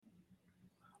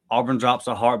Auburn drops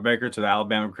a heartbreaker to the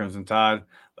Alabama Crimson Tide.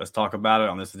 Let's talk about it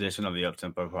on this edition of the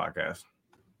Uptempo Podcast.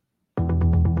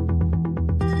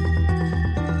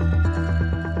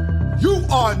 You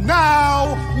are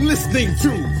now listening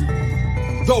to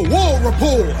the War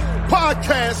Report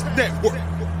Podcast Network.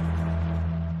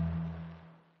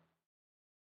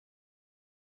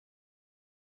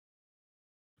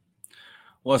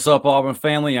 What's up, Auburn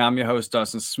family? I'm your host,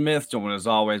 Dustin Smith, joined as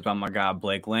always by my guy,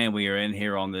 Blake Land. We are in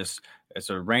here on this. It's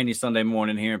a rainy Sunday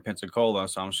morning here in Pensacola,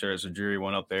 so I'm sure it's a dreary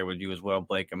one up there with you as well,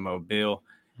 Blake and Mobile.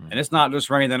 And it's not just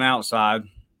raining outside,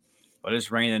 but it's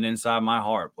raining inside my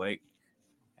heart, Blake.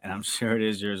 And I'm sure it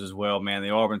is yours as well, man.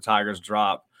 The Auburn Tigers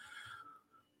drop.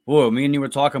 Whoa, me and you were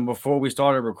talking before we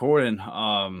started recording.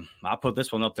 I put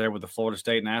this one up there with the Florida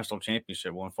State National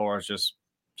Championship one, as far as just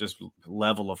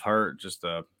level of hurt, just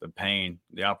the pain,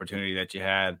 the opportunity that you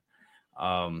had.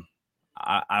 I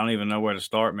don't even know where to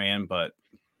start, man, but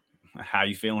how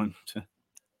you feeling?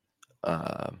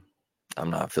 I'm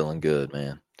not feeling good,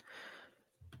 man.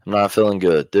 I'm not feeling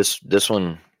good. This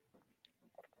one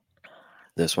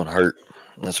hurt.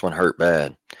 This one hurt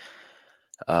bad.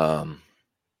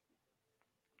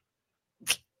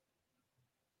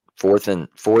 Fourth and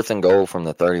goal from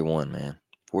the 31, man.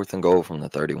 Fourth and goal from the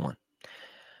 31.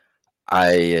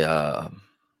 I'm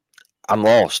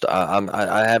lost.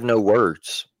 I have no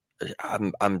words.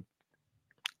 I'm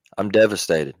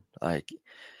devastated. Like,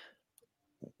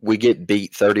 we get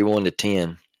beat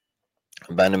 31-10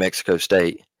 by New Mexico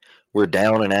State. We're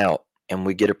down and out, and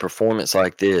we get a performance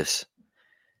like this,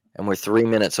 and we're 3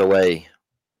 minutes away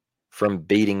from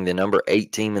beating the number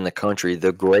 8 team in the country,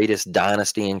 the greatest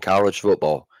dynasty in college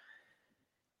football,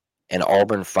 and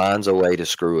Auburn finds a way to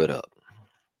screw it up.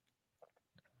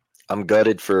 I'm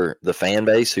gutted for the fan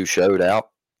base who showed out.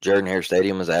 Jordan-Hare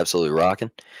Stadium was absolutely rocking.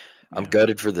 I'm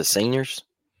gutted for the seniors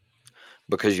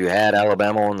because you had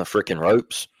Alabama on the freaking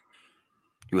ropes.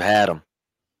 You had them.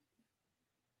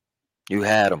 You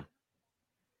had them.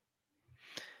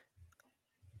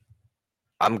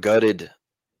 I'm gutted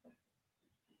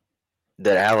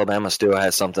that Alabama still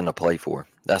has something to play for.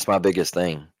 That's my biggest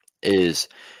thing, is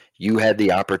you had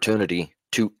the opportunity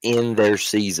to end their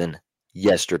season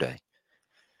yesterday,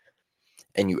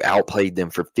 and you outplayed them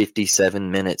for 57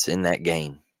 minutes in that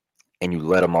game, and you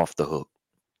let them off the hook.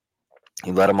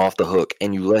 You let them off the hook,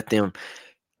 and you let them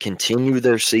continue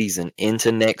their season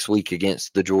into next week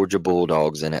against the Georgia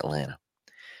Bulldogs in Atlanta.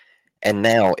 And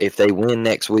now, if they win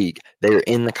next week, they're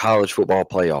in the college football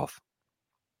playoff.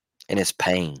 And it's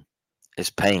pain. It's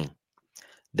pain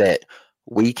that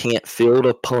we can't field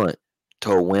a punt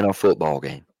to win a football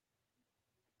game.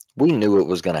 We knew it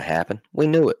was going to happen. We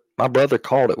knew it. My brother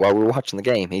called it while we were watching the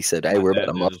game. He said, "Hey, we're about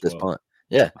to muff this punt."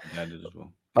 Yeah. My dad did as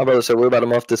well. My brother said, "We're about to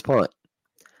muff this punt."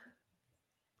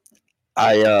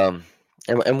 And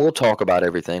we'll talk about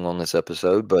everything on this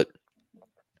episode, but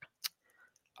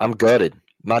I'm gutted.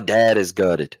 My dad is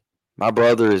gutted. My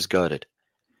brother is gutted.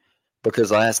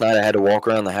 Because last night I had to walk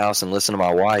around the house and listen to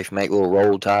my wife make little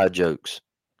Roll Tide jokes.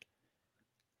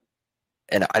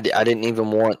 And I didn't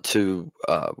even want to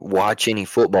watch any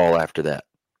football after that.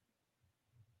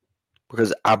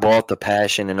 Because I brought the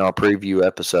passion in our preview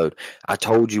episode. I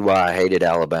told you why I hated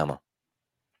Alabama.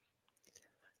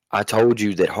 I told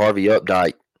you that Harvey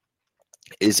Updike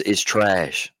is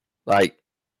trash. Like,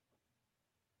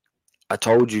 I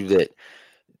told you that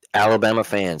Alabama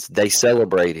fans, they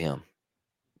celebrate him.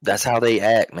 That's how they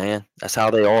act, man. That's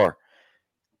how they are.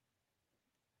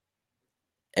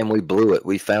 And we blew it.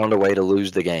 We found a way to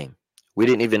lose the game. We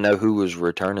didn't even know who was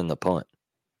returning the punt.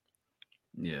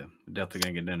 Yeah,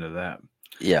 definitely going to get into that.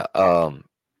 Yeah,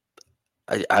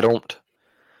 I don't.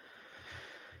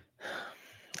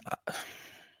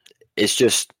 It's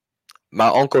just, my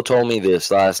uncle told me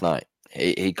this last night.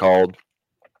 He called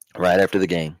right after the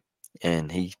game,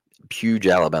 and huge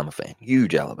Alabama fan.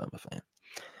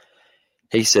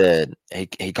 He said,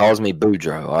 he calls me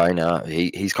Boudreaux. All right, now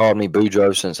he's called me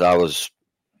Boudreaux since I was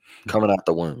coming out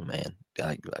the womb, man.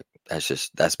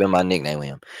 That's been my nickname with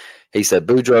him. He said,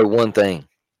 "Boudreaux, one thing."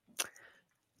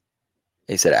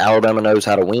 He said, "Alabama knows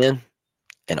how to win,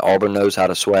 and Auburn knows how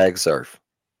to swag surf."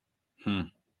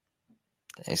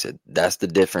 He said, "That's the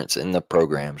difference in the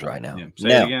programs right now." Yeah. Say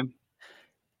it again.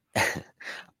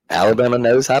 Alabama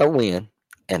knows how to win,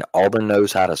 and Auburn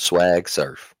knows how to swag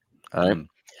surf. All right?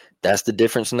 That's the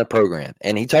difference in the program.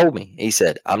 And he told me, he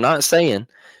said, "I'm not saying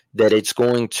that it's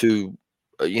going to,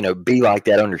 be like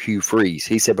that under Hugh Freeze."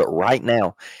 He said, "But right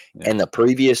now, and the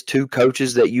previous two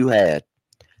coaches that you had,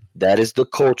 that is the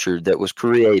culture that was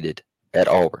created at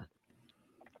Auburn.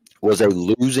 Was a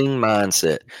losing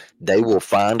mindset. They will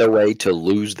find a way to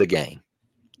lose the game.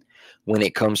 when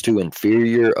it comes to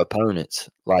inferior opponents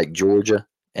like Georgia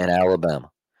and Alabama.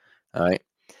 All right.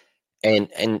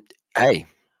 And hey,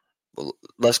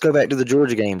 let's go back to the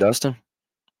Georgia game, Dustin.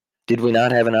 Did we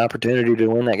not have an opportunity to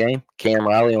win that game? Cam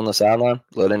Riley on the sideline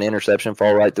let an interception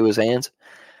fall right through his hands.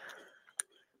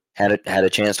 Had a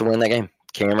chance to win that game.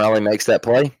 Cam Riley makes that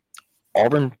play.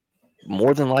 Auburn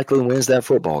more than likely wins that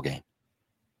football game.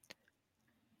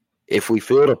 If we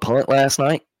field a punt last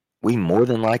night, we more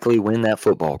than likely win that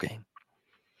football game.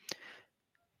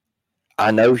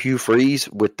 I know Hugh Freeze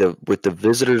with the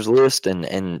visitors list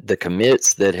and the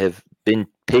commits that have been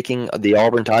picking the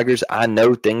Auburn Tigers. I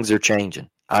know things are changing.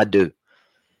 I do.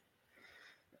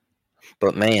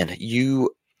 But man,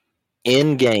 you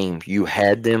in game, you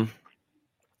had them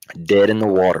dead in the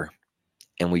water,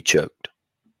 and we choked.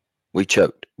 We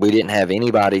choked. We didn't have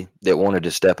anybody that wanted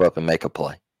to step up and make a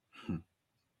play.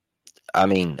 I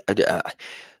mean,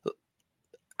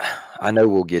 I know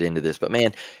we'll get into this, but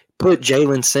man, put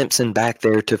Jalen Simpson back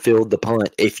there to field the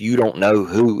punt if you don't know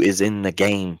who is in the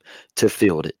game to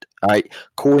field it. All right.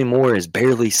 Corey Moore has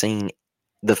barely seen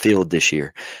the field this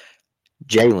year.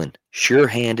 Jalen,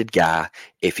 sure-handed guy.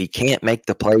 If he can't make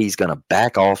the play, he's going to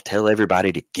back off, tell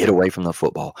everybody to get away from the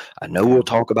football. I know we'll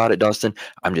talk about it, Dustin.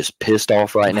 I'm just pissed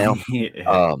off right now.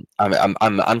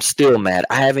 I'm still mad.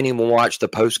 I haven't even watched the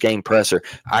post-game presser.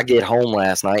 I get home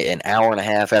last night an hour and a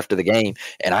half after the game,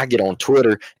 and I get on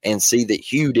Twitter and see that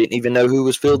Hugh didn't even know who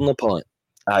was fielding the punt.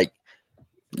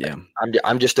 Yeah,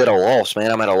 I'm just at a loss,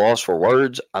 man. I'm at a loss for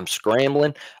words. I'm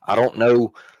scrambling. I don't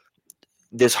know.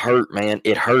 This hurt, man.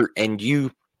 It hurt. And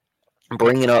you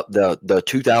bringing up the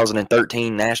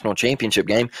 2013 national championship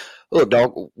game. Look,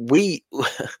 dog, we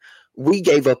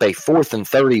gave up a 4th and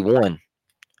 31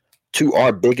 to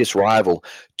our biggest rival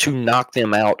to knock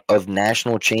them out of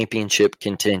national championship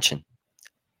contention,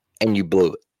 and you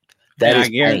blew it. That is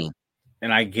pain.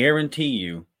 And I guarantee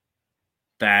you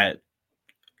that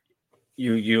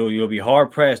you'll be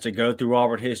hard pressed to go through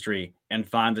Auburn history and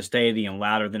find the stadium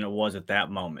louder than it was at that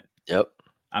moment. Yep.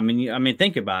 I mean,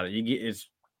 think about it. It's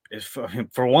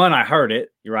for one, I heard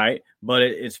it, right? But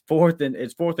it's fourth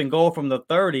and goal from the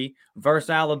 30 versus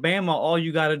Alabama. All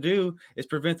you got to do is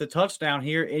prevent the touchdown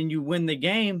here, and you win the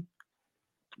game.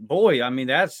 Boy, I mean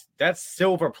that's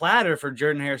silver platter for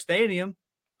Jordan-Hare Stadium.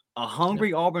 A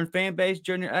hungry Auburn fan base,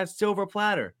 that's silver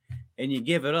platter, and you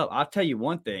give it up. I'll tell you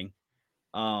one thing: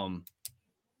 Auburn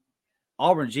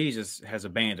Jesus has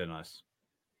abandoned us.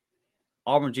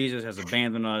 Auburn Jesus has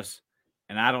abandoned us.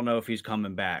 And I don't know if he's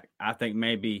coming back. I think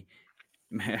maybe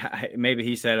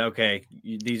he said, "Okay,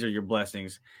 these are your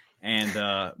blessings," and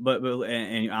but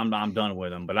I'm done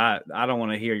with him. But I don't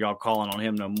want to hear y'all calling on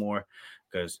him no more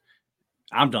because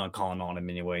I'm done calling on him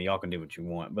anyway. Y'all can do what you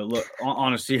want. But look,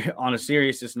 on a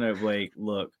serious note, Blake.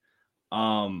 Look,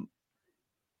 I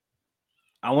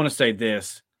want to say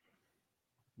this.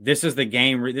 This is the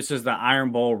game. This is the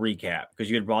Iron Bowl recap because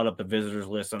you had brought up the visitors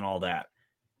list and all that.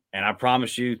 And I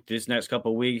promise you, this next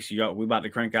couple of weeks, we're about to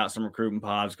crank out some recruiting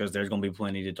pods because there's going to be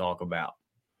plenty to talk about.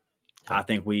 I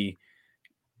think we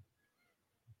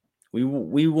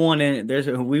won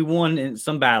in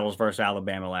some battles versus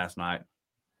Alabama last night.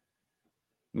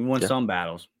 We won some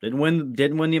battles. Didn't win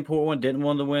the important one. Didn't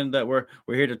win the win that we're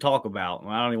here to talk about.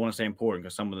 Well, I don't even want to say important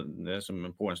because there's some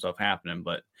important stuff happening.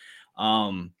 But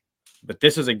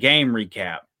this is a game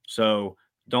recap. So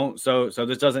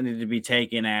this doesn't need to be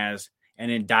taken as an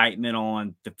indictment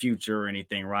on the future or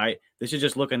anything, right? This is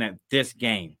just looking at this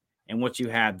game and what you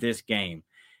have this game.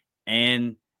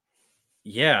 And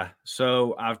yeah,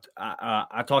 so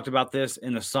I talked about this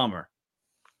in the summer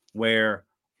where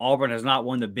Auburn has not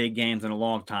won the big games in a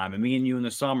long time. And me and you in the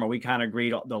summer, we kind of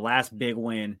agreed the last big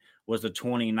win was the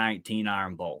 2019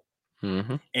 Iron Bowl.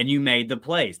 Mm-hmm. And you made the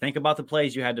plays. Think about the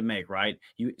plays you had to make, right?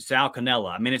 Sal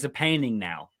Cannella. I mean, it's a painting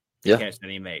now. The catch that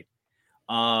he made.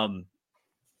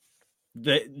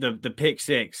 The pick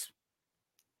six,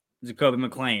 Jacoby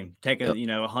McClain taking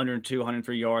 102,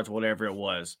 103 yards, whatever it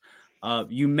was.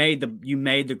 You made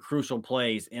the crucial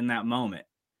plays in that moment.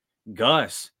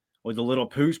 Gus with the little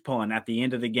pooch punt at the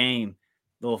end of the game,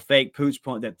 little fake pooch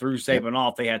punt that threw Saban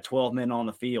off. They had 12 men on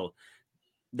the field.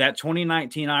 That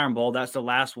 2019 Iron Bowl, that's the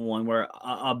last one where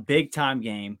a big time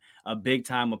game, a big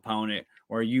time opponent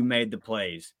where you made the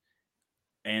plays,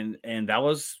 and that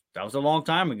was a long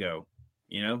time ago.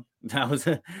 That was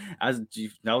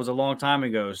a long time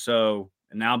ago. So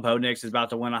now Bo Nix is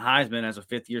about to win a Heisman as a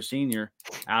 5th-year senior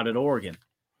out at Oregon.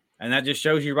 And that just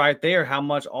shows you right there how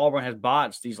much Auburn has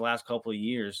botched these last couple of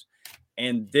years.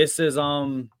 And this is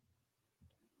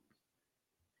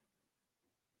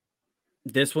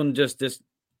this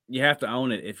you have to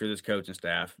own it if you're this coaching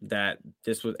staff that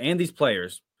this was, and these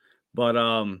players, But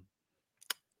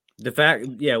the fact,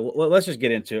 yeah, let's just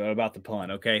get into it about the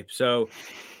punt, okay? So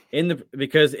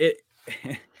because it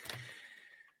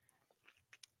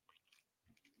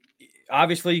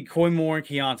obviously Coy Moore and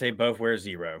Keontae both wear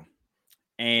 0,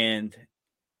 and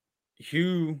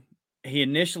Hugh, he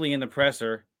initially in the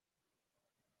presser,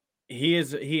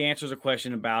 he answers a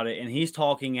question about it, and he's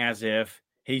talking as if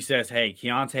he says, "Hey,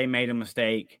 Keontae made a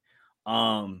mistake.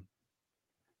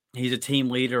 He's a team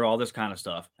leader, all this kind of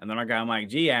stuff." And then our guy Mike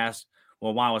G asked,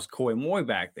 "Well, why was Coy Moore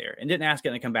back there?" And didn't ask it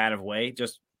in a combative way,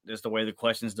 just the way the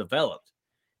questions developed.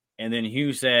 And then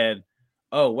Hugh said,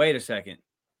 "Oh, wait a second,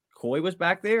 Coy was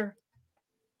back there."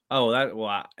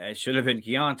 It should have been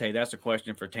Keontae. That's a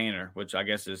question for Tanner, which I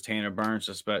guess is Tanner Burns,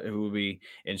 who will be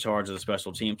in charge of the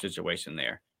special team situation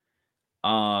there.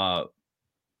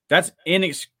 That's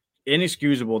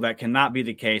inexcusable. That cannot be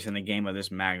the case in a game of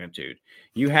this magnitude.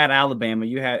 You had Alabama.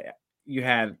 You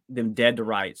had them dead to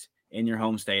rights in your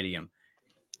home stadium,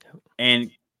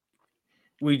 and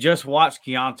we just watched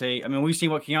Keontae. I mean, we've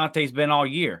seen what Keontae's been all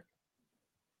year.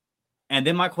 And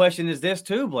then my question is this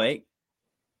too, Blake.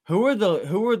 Who are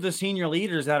the senior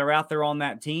leaders that are out there on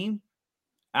that team,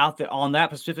 out there on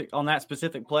that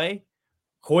specific play?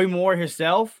 Coy Moore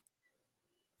himself,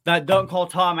 that doesn't call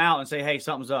Tom out and say, "Hey,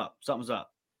 something's up.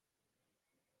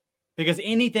 Because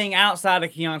anything outside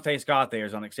of Keontae Scott there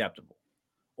is unacceptable.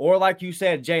 Or like you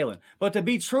said, Jalen. But to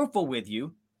be truthful with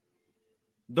you,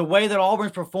 the way that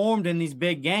Auburn's performed in these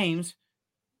big games,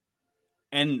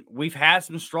 and we've had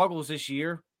some struggles this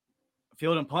year,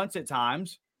 fielding punts at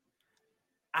times,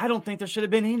 I don't think there should have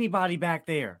been anybody back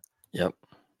there. Yep.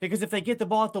 Because if they get the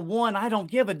ball at the 1, I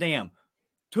don't give a damn.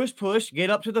 Push, get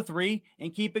up to the 3,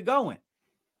 and keep it going.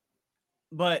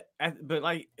 But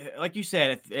like you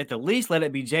said, at the least, let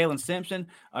it be Jalen Simpson,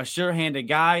 a sure-handed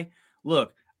guy.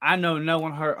 Look, I know no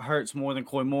one hurts more than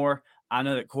Coy Moore. I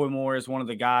know that Coy Moore is one of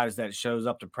the guys that shows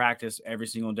up to practice every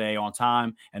single day on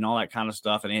time and all that kind of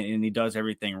stuff, and he does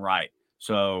everything right.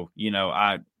 So,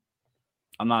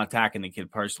 I'm not attacking the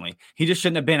kid personally. He just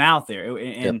shouldn't have been out there.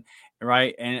 And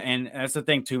right. And that's the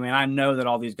thing too, man. I know that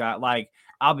all these guys, like,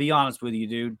 I'll be honest with you,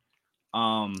 dude.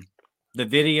 The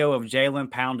video of Jalen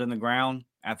pounding the ground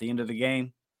at the end of the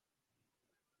game,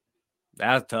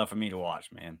 that's tough for me to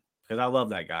watch, man. Because I love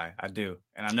that guy. I do.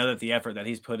 And I know that the effort that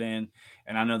he's put in,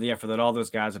 and I know the effort that all those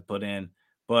guys have put in.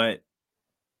 But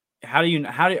how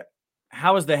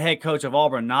is the head coach of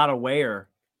Auburn not aware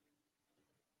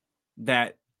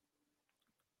that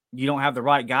you don't have the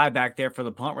right guy back there for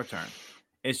the punt return?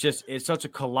 It's such a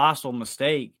colossal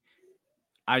mistake.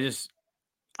 I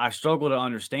struggle to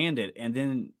understand it. And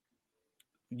then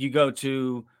you go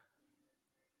to,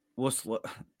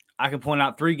 I can point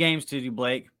out 3 games to you,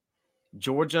 Blake: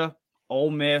 Georgia,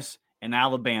 Ole Miss, and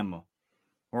Alabama,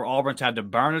 where Auburn's had to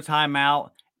burn a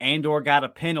timeout and/or got a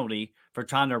penalty for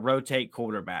trying to rotate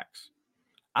quarterbacks.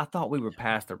 I thought we were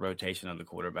past the rotation of the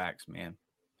quarterbacks, man.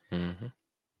 Mm-hmm.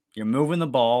 You're moving the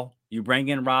ball. You bring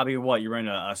in Robbie, you're in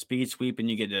a speed sweep, and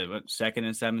you get to 2nd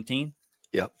and 17.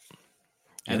 Yep.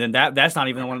 And then that's not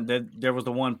even the one. There was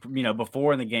the one,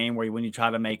 before in the game where when you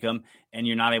try to make them and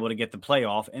you're not able to get the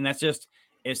playoff. And that's just,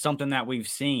 it's something that we've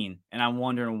seen. And I'm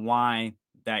wondering why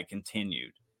that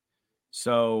continued.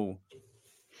 So,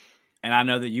 and I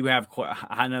know that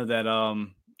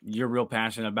you're real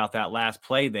passionate about that last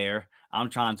play there. I'm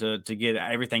trying to get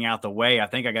everything out the way. I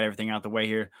think I got everything out the way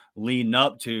here leading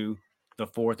up to the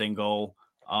 4th and goal.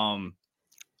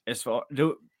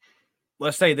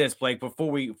 Let's say this, Blake,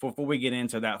 before we get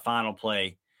into that final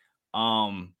play.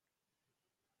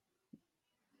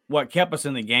 What kept us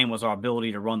in the game was our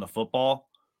ability to run the football,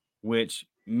 which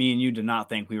me and you did not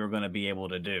think we were going to be able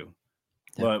to do.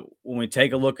 Yep. But when we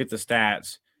take a look at the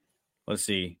stats, let's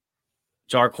see.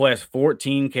 Jarquez,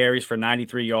 14 carries for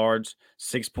 93 yards,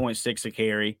 6.6 a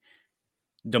carry.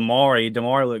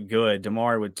 Damari looked good.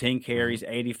 Damari with 10 carries,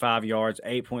 85 yards,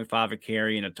 8.5 a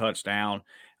carry, and a touchdown.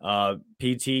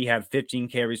 PT had 15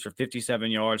 carries for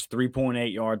 57 yards,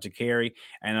 3.8 yards a carry,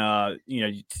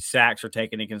 and sacks are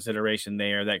taken into consideration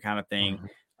there, that kind of thing.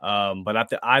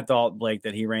 But I thought, Blake,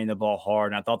 that he ran the ball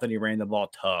hard, and I thought that he ran the ball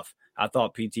tough. I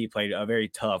thought PT played a very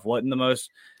tough. Wasn't the most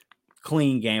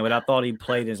clean game, but I thought he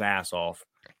played his ass off.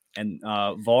 And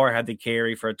VAR had the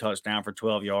carry for a touchdown for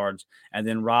 12 yards, and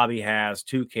then Robbie has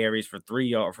 2 carries for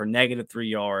negative 3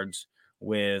 yards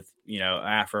with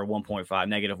after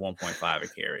negative 1.5 a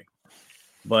carry.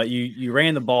 But you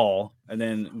ran the ball, and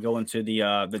then going to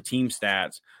the team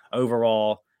stats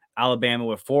overall, Alabama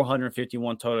with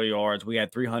 451 total yards, we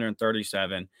had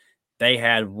 337. They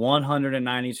had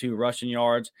 192 rushing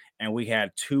yards, and we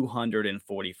had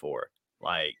 244.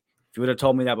 Like, if you would have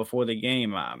told me that before the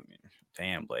game,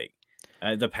 damn, Blake.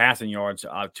 The passing yards,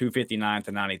 259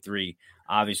 to 93.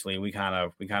 Obviously, we kind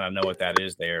of know what that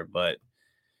is there. But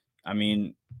I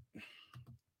mean,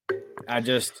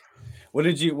 what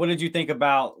did you think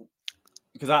about?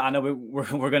 Because I know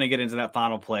we're going to get into that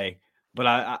final play,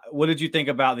 but what did you think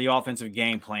about the offensive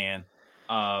game plan?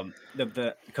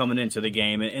 The coming into the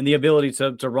game and the ability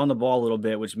to run the ball a little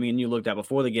bit, which me and you looked at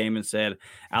before the game and said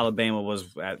Alabama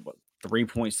was at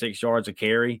 3.6 yards a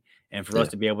carry, and for us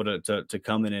to be able to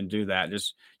come in and do that,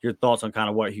 just your thoughts on kind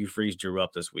of what Hugh Freeze drew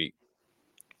up this week.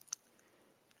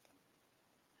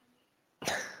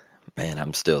 Man,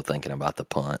 I'm still thinking about the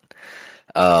punt.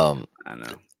 I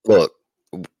know. Look,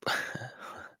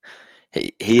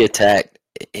 he attacked.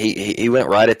 He went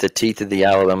right at the teeth of the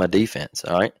Alabama defense.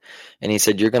 All right, and he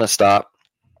said, "You're going to stop.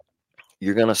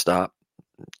 You're going to stop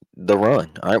the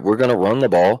run. All right, we're going to run the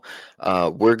ball.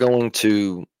 We're going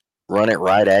to run it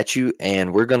right at you,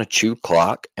 and we're going to chew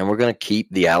clock, and we're going to keep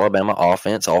the Alabama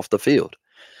offense off the field."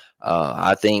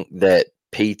 I think that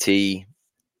PT.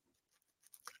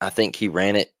 I think he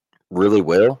ran it really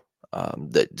well.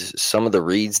 That some of the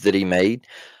reads that he made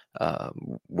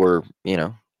were,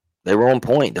 they were on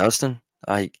point, Dustin.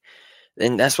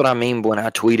 And that's what I mean when I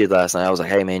tweeted last night. I was like,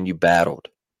 "Hey, man, you battled.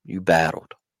 You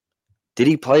battled." Did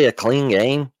he play a clean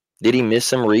game? Did he miss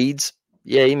some reads?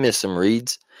 Yeah, he missed some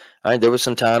reads. All right, there was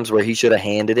some times where he should have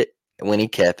handed it when he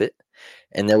kept it,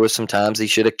 and there was some times he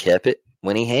should have kept it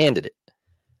when he handed it.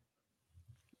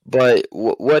 But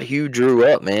what Hugh drew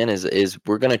up, man, is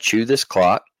we're going to chew this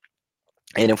clock,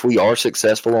 and if we are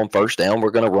successful on first down,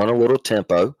 we're going to run a little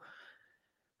tempo.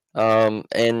 And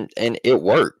it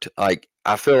worked. Like,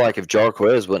 I feel like if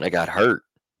Jarquez wouldn't have got hurt,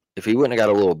 if he wouldn't have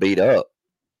got a little beat up,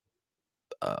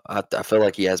 I feel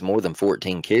like he has more than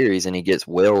 14 carries and he gets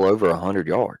well over 100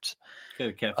 yards. Could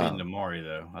have kept feeding to Maury,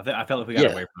 though. I felt like we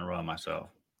got away from the run myself.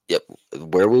 Yep.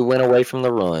 Where we went away from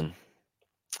the run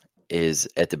is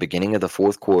at the beginning of the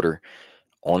fourth quarter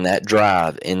on that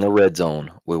drive in the red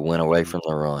zone. We went away from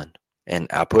the run. And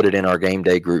I put it in our game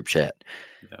day group chat.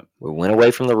 Yep. We went away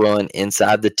from the run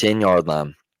inside the 10-yard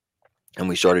line, and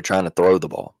we started trying to throw the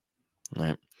ball.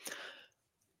 Right?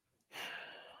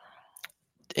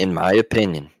 In my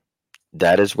opinion,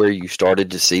 that is where you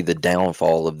started to see the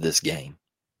downfall of this game.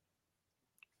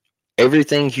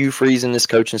 Everything Hugh Freeze and this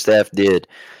coaching staff did,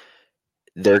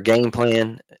 their game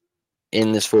plan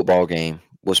in this football game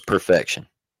was perfection.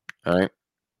 All right?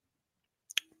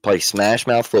 Play smash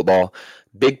mouth football.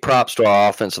 Big props to our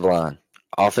offensive line.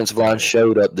 Offensive line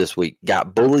showed up this week.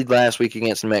 Got bullied last week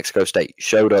against New Mexico State.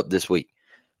 Showed up this week.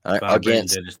 All right,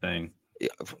 against did his thing.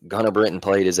 Gunnar Britton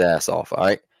played his ass off. All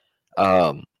right.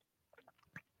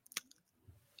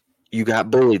 You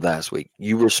got bullied last week.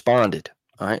 You responded.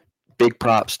 All right. Big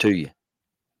props to you.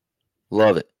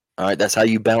 Love it. All right. That's how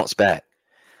you bounce back.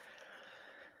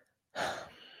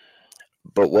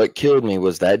 But what killed me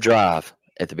was that drive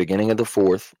at the beginning of the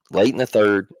fourth, late in the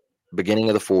third, beginning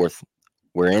of the fourth.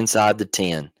 We're inside the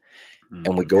 10,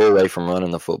 and we go away from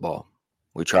running the football.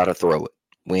 We try to throw it.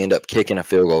 We end up kicking a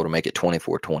field goal to make it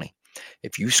 24-20.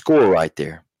 If you score right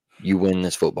there, you win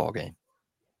this football game.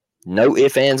 No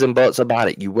ifs, ands, and buts about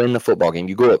it. You win the football game.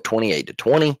 You go up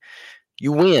 28-20.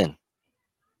 You win.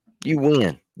 You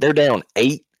win. They're down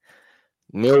 8.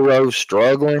 Milroe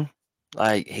struggling.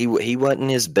 Like, he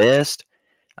wasn't his best.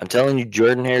 I'm telling you,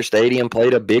 Jordan-Hare Stadium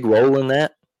played a big role in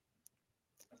that.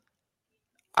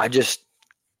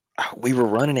 We were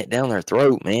running it down their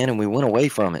throat, man, and we went away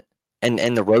from it.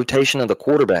 And the rotation of the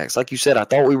quarterbacks, like you said, I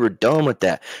thought we were done with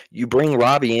that. You bring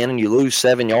Robbie in and you lose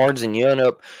 7 yards and you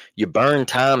burn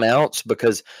timeouts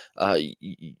because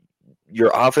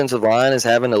your offensive line is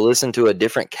having to listen to a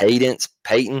different cadence.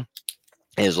 Peyton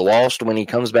is lost when he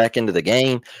comes back into the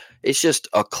game. It's just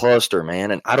a cluster,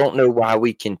 man, and I don't know why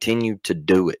we continue to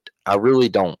do it. I really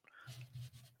don't.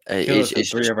 It's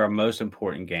three of our most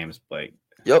important games, Blake.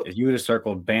 Yep. If you would have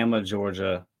circled Bama,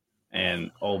 Georgia, and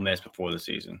Ole Miss before the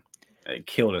season, it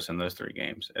killed us in those 3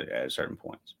 games at certain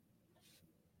points.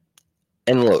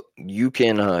 And look, you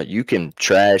can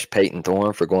trash Peyton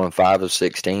Thorne for going 5 of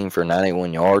 16 for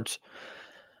 91 yards.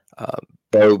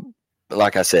 But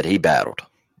like I said, he battled.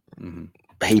 Mm-hmm.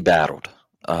 He battled.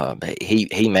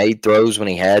 He made throws when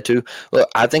he had to. Look,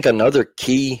 I think another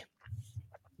key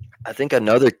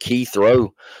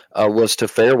throw was to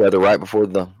Fairweather right before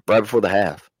the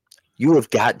half. You have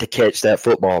got to catch that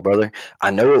football, brother.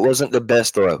 I know it wasn't the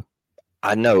best throw.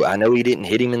 I know he didn't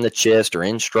hit him in the chest or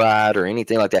in stride or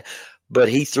anything like that, but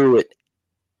he threw it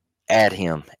at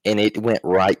him and it went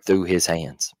right through his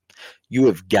hands. You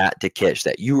have got to catch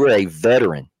that. You were a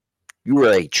veteran. You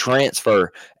were a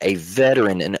transfer, a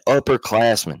veteran, an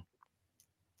upperclassman.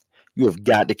 You have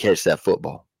got to catch that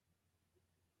football.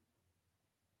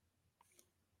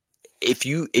 if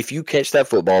you catch that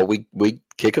football, we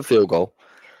kick a field goal.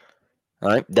 All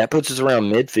right, that puts us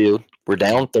around midfield. We're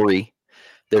down 3.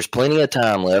 There's plenty of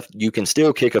time left. You can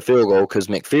still kick a field goal because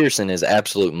McPherson is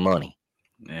absolute money.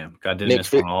 Yeah, I didn't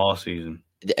miss one all season.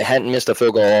 Hadn't missed a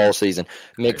field goal all season.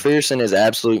 McPherson is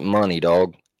absolute money,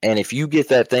 dog. And if you get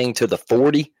that thing to the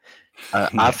 40,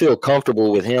 I feel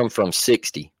comfortable with him from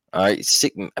 60. All right,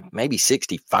 maybe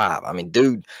 65. I mean,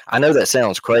 dude, I know that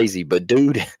sounds crazy, but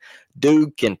dude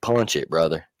can punch it,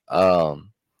 brother. But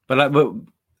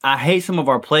I hate some of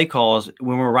our play calls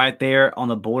when we're right there on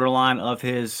the borderline of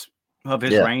his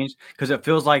range, because it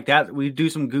feels like that we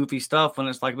do some goofy stuff when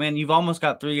it's like, man, you've almost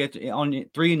got 3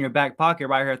 in your back pocket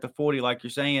right here at the 40, like you're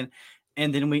saying,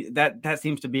 and then that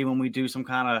seems to be when we do some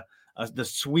kind of the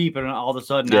sweep, and all of a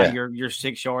sudden now you're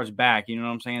 6 yards back. You know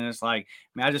what I'm saying? It's like,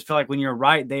 man, I just feel like when you're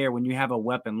right there, when you have a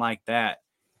weapon like that,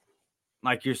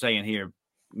 like you're saying here,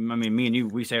 I mean, me and you,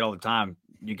 we say it all the time.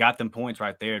 You got them points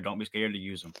right there. Don't be scared to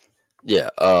use them. Yeah,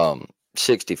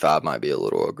 65 might be a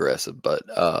little aggressive, but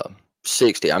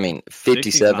 60. I mean,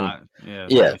 57.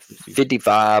 Yeah,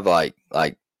 55. Like.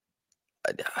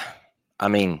 I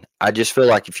mean, I just feel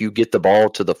like if you get the ball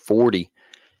to the 40,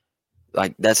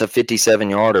 like that's a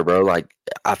 57-yarder, bro. Like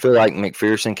I feel like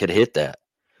McPherson could hit that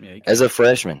as a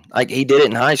freshman. Like he did it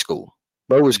in high school.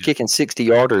 Bro was kicking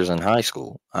 60-yarders in high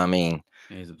school. I mean,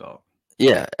 he's a dog.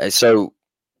 Yeah, so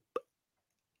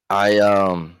I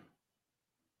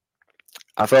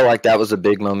felt like that was a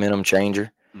big momentum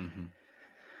changer. Mm-hmm.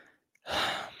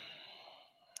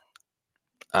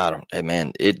 Hey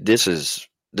man, this is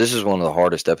one of the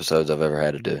hardest episodes I've ever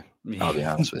had to do. I'll be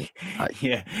honest with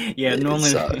you.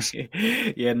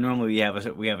 Normally we have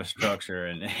a structure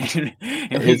and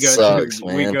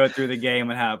we go through the game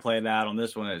and how it played out. On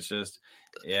this one, it's just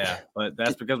but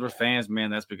that's because we're fans, man.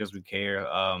 That's because we care.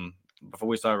 Before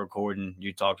we started recording,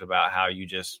 you talked about how you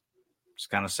just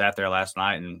kind of sat there last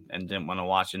night and didn't want to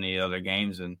watch any other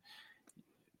games. And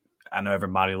I know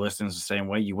everybody listens the same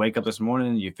way. You wake up this morning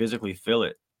and you physically feel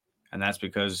it. And that's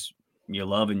because you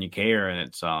love and you care. And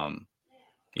it's, look,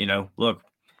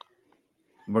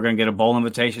 we're going to get a bowl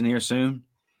invitation here soon.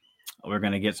 We're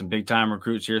going to get some big time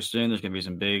recruits here soon. There's going to be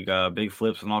some big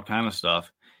flips and all kind of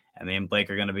stuff. And then Blake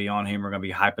are going to be on here. We're going to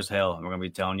be hype as hell. And we're going to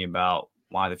be telling you about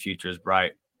why the future is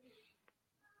bright.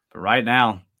 But right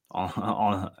now,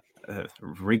 on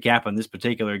recapping this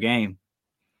particular game,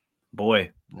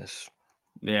 boy, this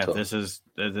is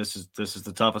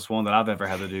the toughest one that I've ever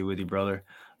had to do with you, brother.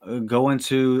 Going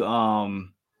to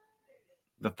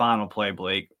the final play,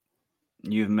 Blake.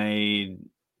 You've made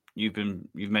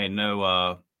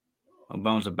no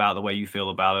bones about the way you feel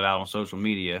about it out on social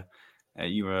media.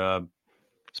 You were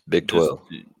it's Big 12.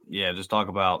 Just talk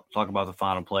about the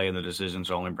final play and the decision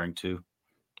to only bring 2.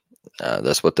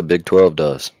 That's what the Big 12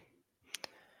 does.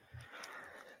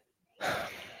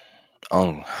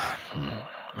 Man,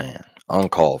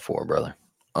 uncalled for, brother.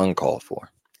 Uncalled for.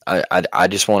 I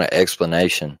just want an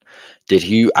explanation.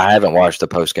 I haven't watched the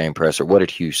post-game presser. What did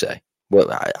Hugh say?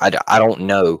 Well, I don't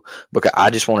know, because I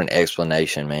just want an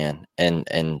explanation, man. And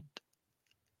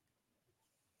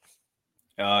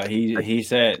he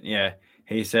said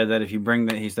that if you bring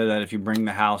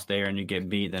the house there and you get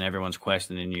beat, then everyone's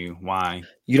questioning you why.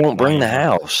 You don't bring the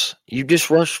house. You just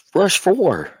rush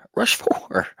 4. Rush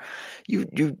 4. You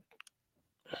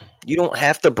don't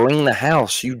have to bring the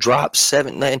house. You drop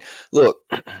 7. Man, look,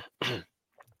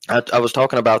 I was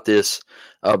talking about this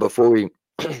before we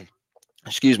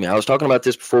excuse me. I was talking about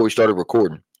this before we started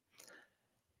recording.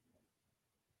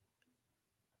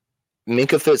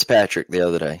 Minkah Fitzpatrick the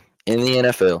other day in the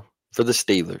NFL for the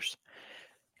Steelers.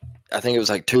 I think it was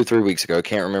like 2 or 3 weeks ago. I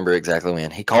can't remember exactly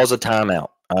when. He calls a timeout.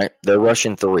 All right. They're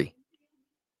rushing 3.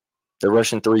 They're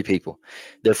rushing 3 people.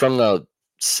 They're from the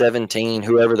 17.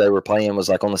 Whoever they were playing was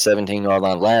like on the 17-yard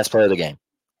line. Last play of the game.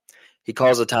 He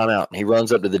calls a timeout. And he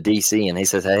runs up to the DC and he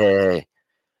says, hey,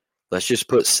 let's just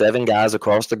put 7 guys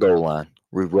across the goal line.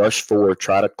 We rush 4,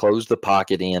 try to close the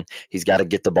pocket in. He's got to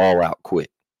get the ball out quick.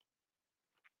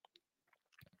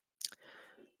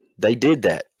 They did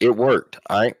that. It worked.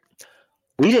 All right.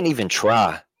 We didn't even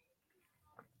try.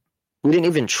 To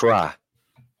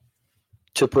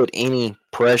put any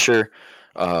pressure,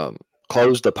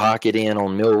 close the pocket in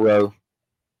on Milrow.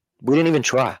 We didn't even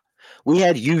try. We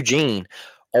had Eugene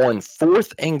on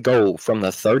 4th and goal from the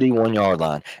 31-yard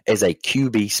line as a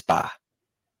QB spy.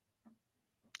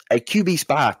 A QB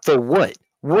spy for what?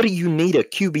 What do you need a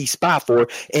QB spy for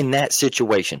in that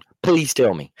situation? Please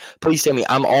tell me. Please tell me.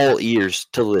 I'm all ears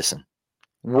to listen.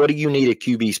 What do you need a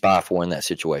QB spy for in that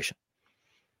situation?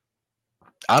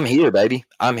 I'm here, baby.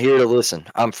 I'm here to listen.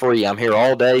 I'm free. I'm here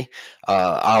all day.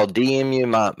 I'll DM you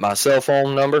my cell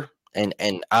phone number.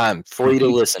 And I'm free to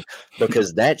listen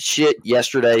because that shit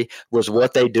yesterday was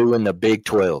what they do in the Big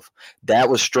 12. That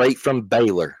was straight from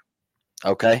Baylor.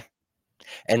 Okay?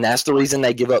 And that's the reason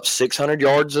they give up 600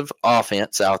 yards of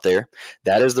offense out there.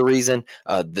 That is the reason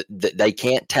they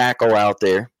can't tackle out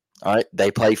there. All right, they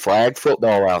play flag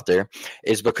football out there.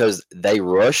 Is because they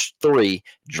rush 3,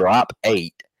 drop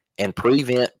 8, and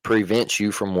prevents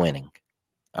you from winning.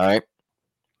 All right.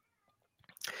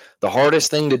 The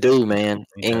hardest thing to do, man,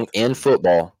 in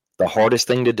football, the hardest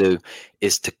thing to do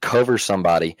is to cover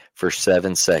somebody for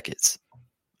 7 seconds.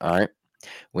 All right.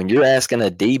 When you're asking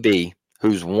a DB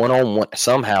who's one-on-one,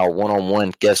 somehow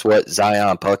one-on-one, guess what?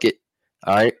 Zion Puckett.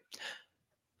 All right.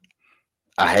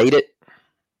 I hate it,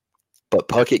 but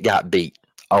Puckett got beat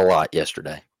a lot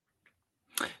yesterday.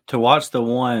 To watch the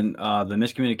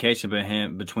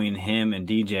miscommunication between him and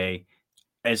DJ,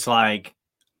 it's like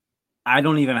I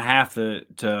don't even have to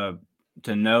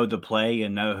know the play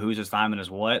and know whose assignment is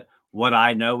what. What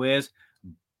I know is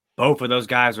both of those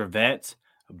guys are vets.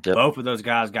 Yep. Both of those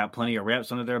guys got plenty of reps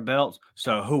under their belts.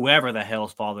 So whoever the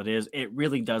hell's fault it is, it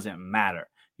really doesn't matter.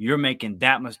 You're making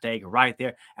that mistake right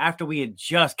there after we had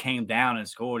just came down and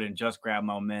scored and just grabbed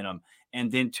momentum. And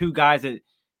then 2 guys that,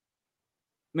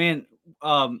 man,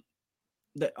 on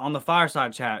the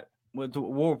fireside chat with the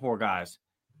War Report guys,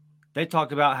 they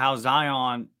talked about how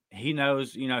Zion, he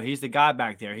knows, he's the guy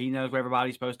back there. He knows where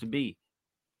everybody's supposed to be.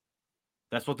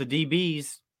 That's what the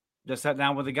DBs that sat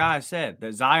down with the guy said,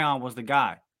 that Zion was the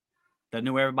guy that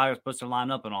knew everybody was supposed to line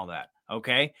up and all that.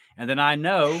 Okay. And then I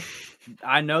know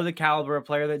the caliber of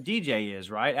player that DJ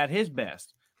is, right, at his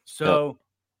best. So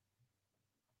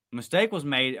mistake was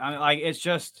made. I mean, like, it's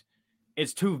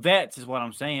 2 vets is what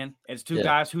I'm saying. It's 2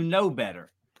 guys who know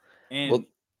better. And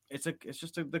it's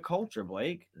just the culture,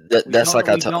 Blake. We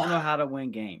don't know how to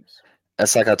win games.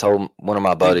 That's like I told one of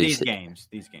my buddies. These games.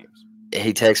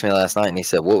 He texted me last night and he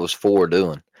said, "What was 4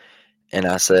 doing?" And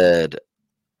I said,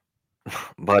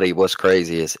 "Buddy, what's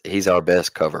crazy is he's our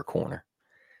best cover corner.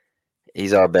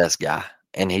 He's our best guy,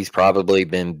 and he's probably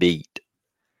been beat.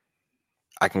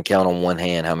 I can count on one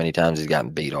hand how many times he's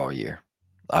gotten beat all year.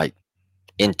 Like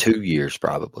in 2 years,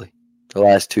 probably. The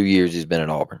last 2 years he's been at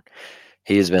Auburn.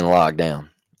 He has been locked down.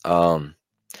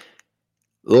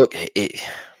 Look,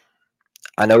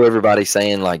 I know everybody's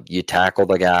saying like you tackle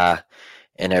the guy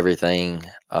and everything.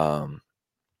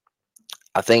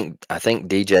 I think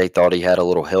DJ thought he had a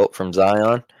little help from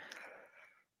Zion,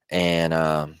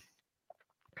 and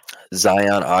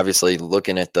Zion obviously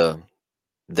looking at the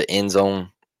end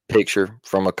zone picture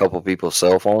from a couple people's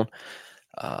cell phone.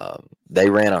 They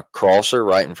ran a crosser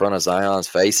right in front of Zion's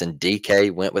face, and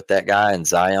DK went with that guy, and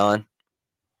Zion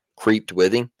creeped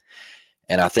with him.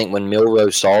 And I think when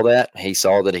Milrose saw that, he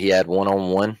saw that he had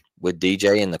one-on-one with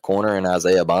DJ in the corner and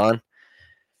Isaiah Bond.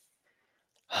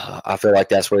 I feel like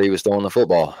that's where he was throwing the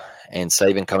football. And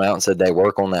Saban come out and said they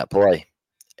work on that play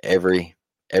every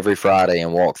Friday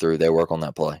and walk through. They work on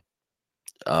that play.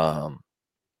 And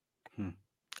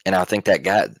I think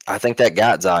that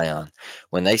got Zion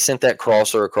when they sent that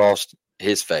crosser across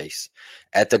his face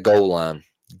at the goal line.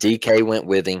 DK went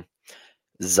with him.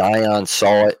 Zion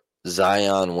saw it.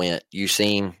 Zion went. You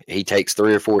see him. He takes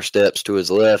 3 or 4 steps to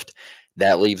his left.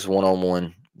 That leaves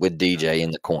one-on-one with DJ in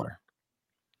the corner.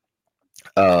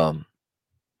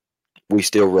 We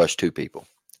still rushed 2 people,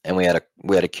 and we had a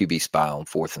QB spy on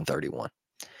 4th and 31.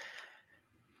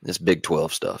 This Big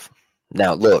 12 stuff.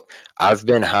 Now, look, I've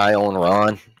been high on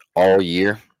Ron all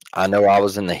year. I know I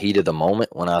was in the heat of the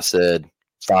moment when I said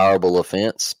fireable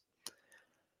offense.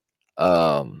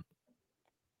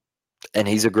 And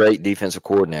he's a great defensive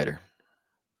coordinator.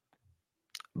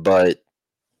 But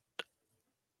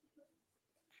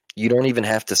you don't even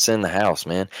have to send the house,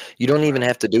 man. You don't even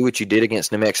have to do what you did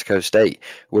against New Mexico State,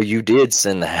 where you did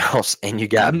send the house and you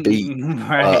got beat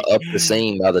up the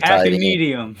seam by the tight end.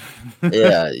 Medium.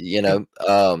 Yeah, you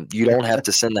don't have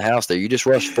to send the house there. You just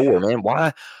rush 4, man.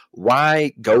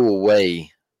 Why go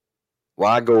away?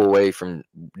 Why go away from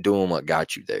doing what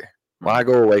got you there? Why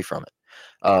go away from it?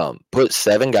 Put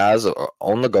 7 guys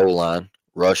on the goal line,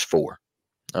 rush 4.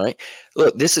 All right.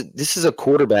 Look, this is a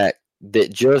quarterback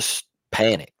that just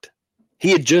panicked. He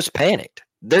had just panicked.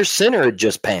 Their center had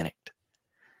just panicked.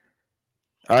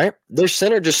 All right. Their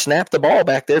center just snapped the ball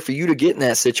back there for you to get in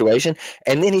that situation.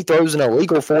 And then he throws an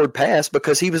illegal forward pass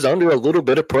because he was under a little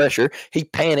bit of pressure. He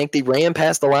panicked. He ran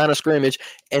past the line of scrimmage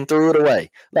and threw it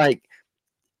away. Like,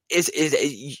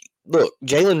 look,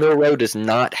 Jalen Milroe does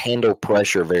not handle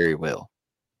pressure very well.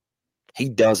 He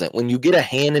doesn't. When you get a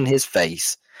hand in his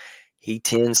face, he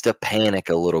tends to panic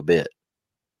a little bit.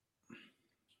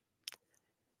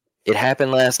 It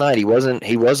happened last night. He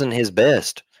wasn't his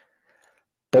best.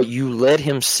 But you let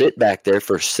him sit back there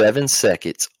for 7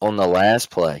 seconds on the last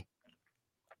play.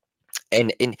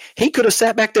 And he could have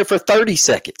sat back there for 30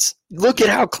 seconds. Look at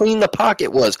how clean the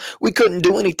pocket was. We couldn't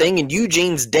do anything, and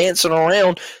Eugene's dancing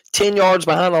around 10 yards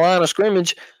behind the line of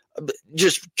scrimmage,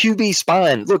 just QB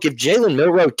spine. Look, if Jalen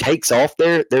Milroe takes off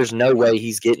there, there's no way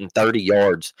he's getting 30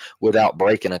 yards without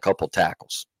breaking a couple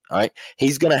tackles. All right,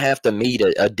 he's going to have to meet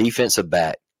a defensive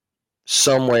back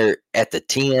somewhere at the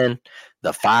 10,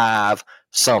 the 5,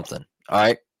 something. All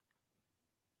right.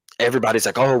 Everybody's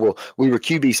like, oh, well, we were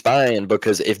QB spying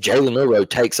because if Jalen Milroe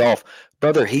takes off,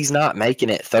 brother, he's not making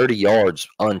it 30 yards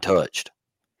untouched.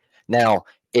 Now,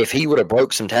 if he would have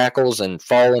broke some tackles and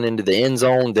fallen into the end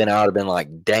zone, then I would have been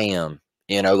like, damn,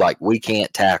 like we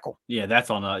can't tackle. Yeah, that's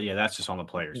just on the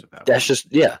players. That's just,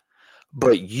 yeah.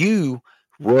 But you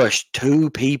rushed 2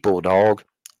 people, dog,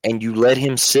 and you let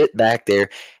him sit back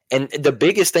there. And the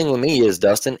biggest thing with me is,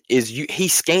 Dustin, is he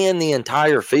scanned the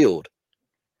entire field.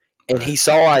 And he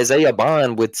saw Isaiah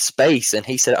Bond with space, and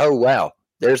he said, oh, wow,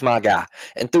 there's my guy.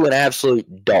 And threw an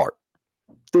absolute dart.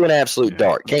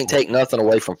 Can't take nothing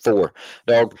away from 4.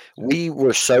 Dog, we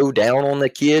were so down on the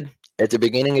kid at the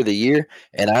beginning of the year,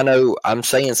 and I know I'm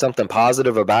saying something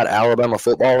positive about Alabama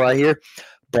football right here,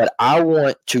 but I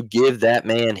want to give that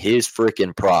man his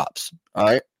freaking props, all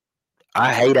right?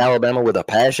 I hate Alabama with a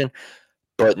passion,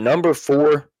 but number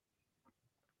 4,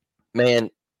 man,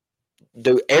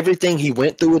 do everything he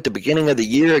went through at the beginning of the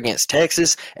year against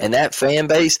Texas and that fan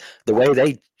base, the way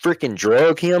they freaking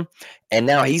drug him, and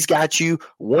now he's got you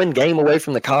 1 game away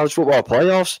from the college football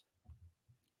playoffs.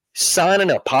 Sign an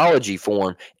apology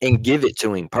form and give it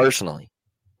to him personally.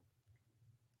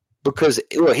 Because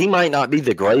look, he might not be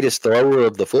the greatest thrower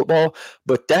of the football,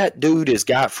 but that dude has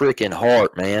got freaking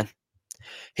heart, man.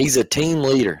 He's a team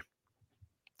leader.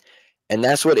 And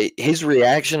that's what his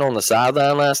reaction on the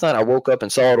sideline last night, I woke up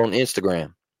and saw it on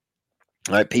Instagram.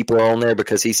 All right, people are on there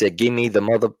because he said, give me the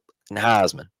mother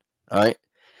Heisman. All right.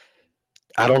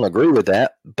 I don't agree with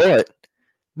that, but,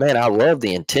 man, I love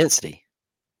the intensity.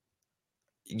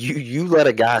 You let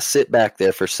a guy sit back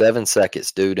there for 7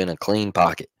 seconds, dude, in a clean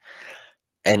pocket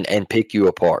and pick you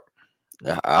apart.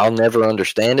 I'll never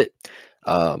understand it.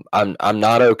 I'm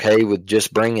not okay with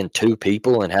just bringing 2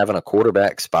 people and having a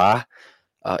quarterback spy.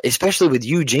 Especially with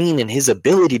Eugene and his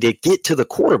ability to get to the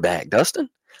quarterback, Dustin.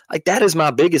 Like, that is my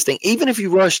biggest thing. Even if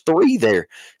you rush 3 there,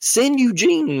 send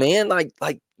Eugene, man. Like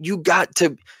you got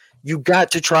to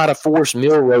try to force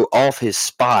Milroe off his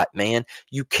spot, man.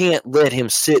 You can't let him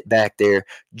sit back there,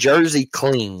 jersey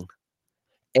clean,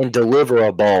 and deliver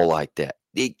a ball like that.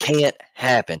 It can't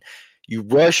happen. You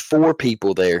rush 4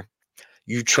 people there.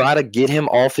 You try to get him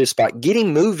off his spot. Get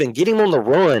him moving. Get him on the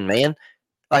run, man.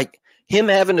 Like, him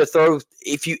having to throw,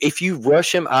 if you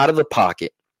rush him out of the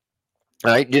pocket,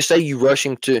 all right, just say you rush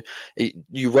him to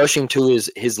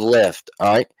his left,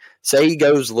 all right, say he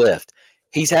goes left,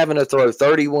 he's having to throw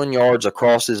 31 yards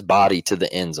across his body to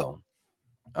the end zone,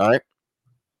 all right,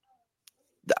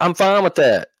 I'm fine with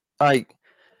that. Like,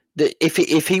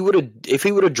 if he would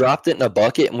have dropped it in a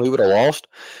bucket and we would have lost,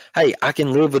 hey, I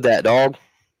can live with that, dog.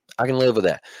 I can live with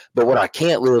that. But what I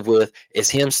can't live with is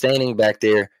him standing back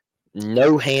there,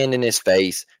 no hand in his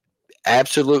face,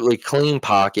 absolutely clean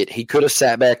pocket. He could have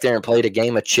sat back there and played a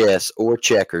game of chess or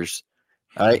checkers.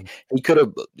 All right. He could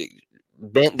have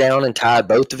bent down and tied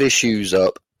both of his shoes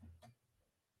up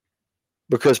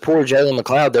because poor Jalen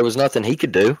McLeod, there was nothing he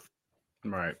could do.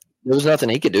 Right. There was nothing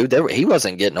he could do. He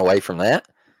wasn't getting away from that.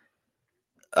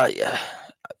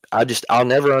 I'll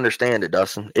never understand it,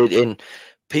 Dustin. And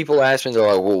people ask me, they're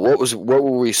like, well, what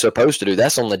were we supposed to do?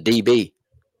 That's on the DB.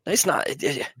 It's not.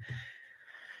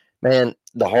 Man,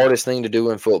 the hardest thing to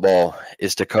do in football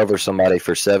is to cover somebody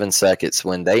for 7 seconds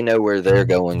when they know where they're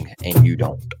going and you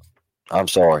don't. I'm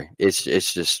sorry. It's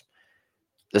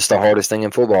the hardest thing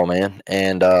in football, man.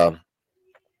 And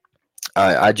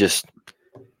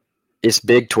it's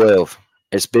Big 12.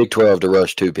 It's Big 12 to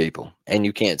rush 2 people, and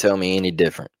you can't tell me any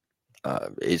different.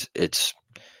 It's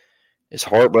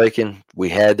heartbreaking. We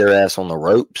had their ass on the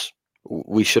ropes.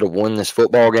 We should have won this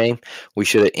football game. We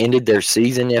should have ended their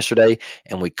season yesterday,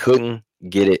 and we couldn't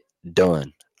get it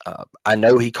done. I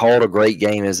know he called a great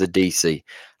game as a DC.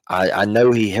 I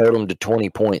know he held them to 20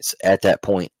 points at that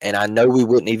point, and I know we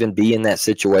wouldn't even be in that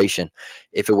situation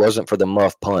if it wasn't for the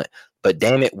muff punt. But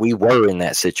damn it, we were in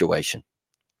that situation.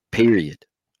 Period.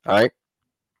 All right?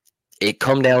 It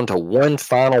come down to one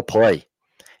final play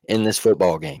in this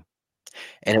football game,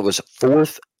 and it was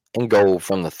 4th and goal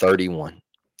from the 31.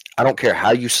 I don't care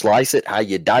how you slice it, how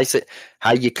you dice it,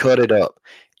 how you cut it up.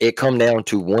 It come down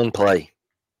to one play,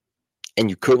 and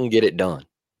you couldn't get it done.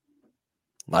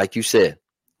 Like you said,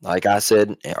 Like I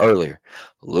said earlier,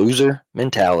 loser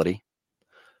mentality.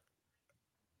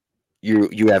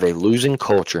 You have a losing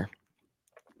culture,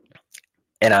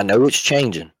 and I know it's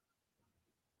changing.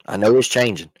 I know it's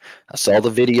changing. I saw the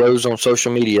videos on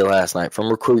social media last night from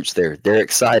recruits there. They're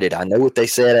excited. I know what they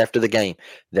said after the game.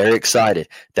 They're excited.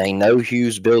 They know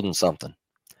Hugh's building something.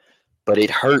 But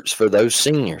it hurts for those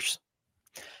seniors.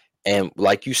 And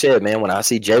like you said, man, when I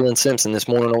see Jalen Simpson this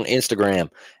morning on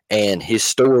Instagram and his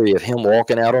story of him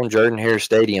walking out on Jordan-Hare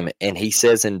Stadium, and he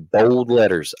says in bold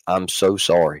letters, "I'm so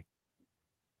sorry.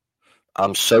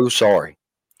 I'm so sorry."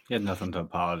 He had nothing to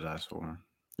apologize for.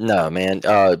 No, man.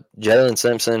 Jalen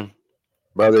Simpson,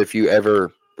 brother, if you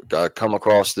ever come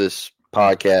across this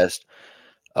podcast,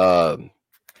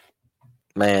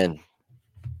 man,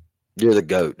 you're the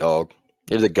GOAT, dog.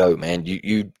 You're the GOAT, man.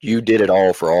 You did it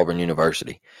all for Auburn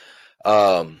University.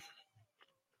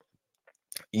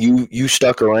 You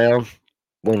stuck around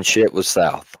when shit was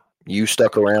south. You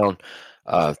stuck around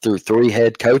through 3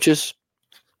 head coaches.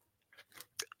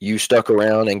 You stuck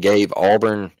around and gave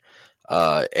Auburn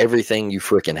everything you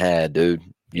freaking had, dude.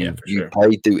 You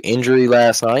played through injury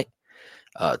last night,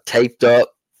 taped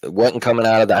up, wasn't coming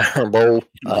out of the Iron Bowl.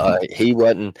 He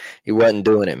wasn't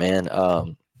doing it, man.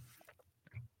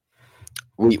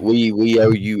 We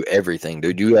owe you everything,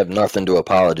 dude. You have nothing to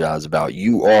apologize about.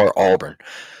 You are Auburn.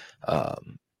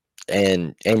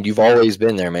 And you've always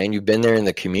been there, man. You've been there in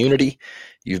the community.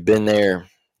 You've been there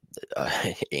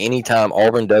anytime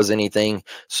Auburn does anything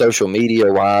social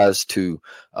media wise to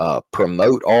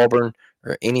promote Auburn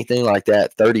or anything like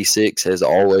that. 36 has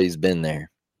always been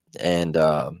there, and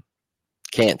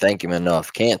can't thank him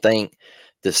enough. Can't thank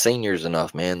the seniors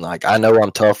enough, man. Like, I know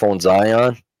I'm tough on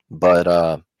Zion,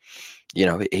 but you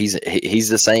know, he's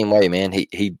the same way, man.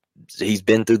 He's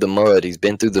been through the mud. He's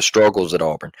been through the struggles at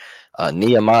Auburn.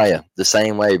 Nehemiah, the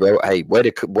same way, bro. Hey, way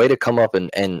to come up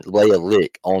and lay a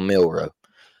lick on Milrow.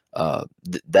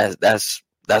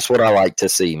 That's what I like to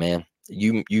see, man.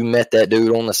 You met that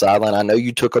dude on the sideline. I know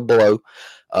you took a blow,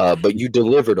 but you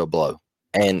delivered a blow,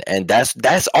 and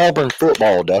that's Auburn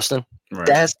football, Dustin. Right.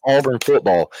 That's Auburn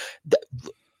football.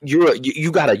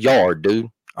 You got a yard, dude.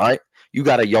 All right, you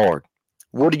got a yard.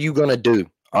 What are you gonna do?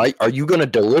 All right, are you gonna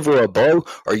deliver a blow?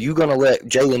 Or are you gonna let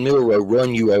Jalen Milrow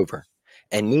run you over?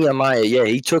 And Nehemiah, yeah,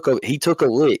 he took a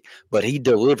lick, but he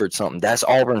delivered something. That's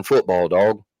Auburn football,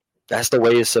 dog. That's the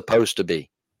way it's supposed to be.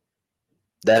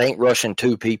 That ain't rushing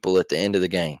 2 people at the end of the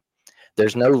game.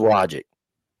 There's no logic.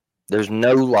 There's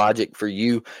no logic for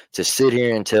you to sit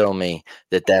here and tell me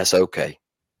that that's okay.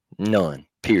 None.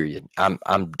 Period. I'm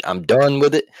done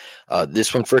with it.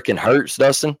 This one freaking hurts,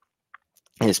 Dustin.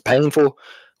 It's painful.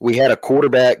 We had a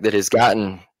quarterback that has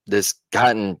gotten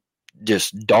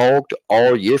just dogged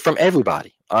all year from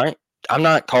everybody. All right. I'm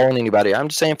not calling anybody. I'm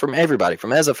just saying from everybody,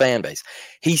 from as a fan base.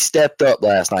 He stepped up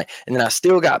last night. And then I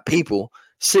still got people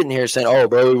sitting here saying, "Oh,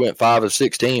 bro, we went 5 of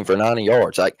 16 for 90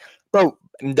 yards. Like, bro,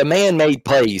 the man made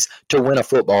plays to win a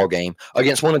football game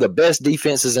against one of the best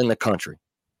defenses in the country.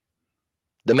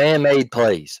 The man made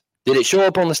plays. Did it show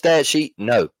up on the stat sheet?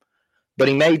 No. But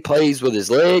he made plays with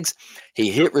his legs.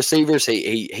 He hit receivers.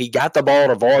 He got the ball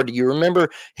to VAR. Do you remember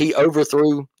he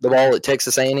overthrew the ball at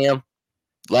Texas A&M?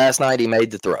 Last night he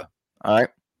made the throw. All right.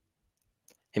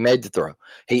 He made the throw.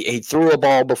 He threw a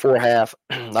ball before half,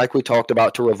 like we talked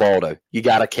about, to Rivaldo. You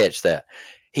got to catch that.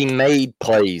 He made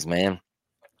plays, man.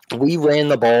 We ran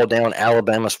the ball down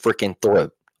Alabama's freaking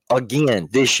throat again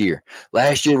this year.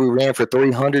 Last year we ran for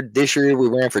 300. This year we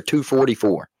ran for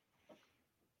 244.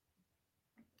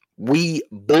 We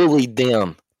bullied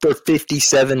them for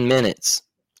 57 minutes.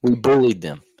 We bullied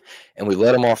them, and we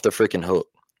let them off the freaking hook.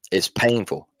 It's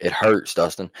painful. It hurts,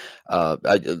 Dustin.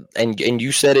 And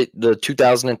you said it, the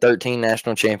 2013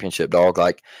 national championship, dog.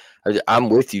 Like, I'm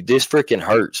with you. This freaking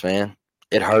hurts, man.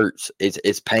 It hurts.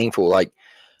 It's painful. Like,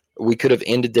 we could have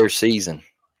ended their season.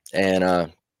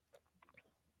 And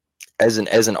as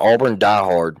an Auburn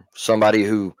diehard, somebody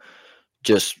who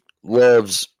just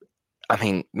loves. I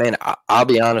mean, man, I'll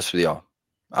be honest with y'all.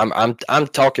 I'm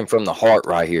talking from the heart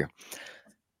right here.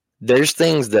 There's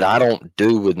things that I don't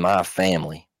do with my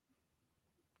family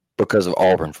because of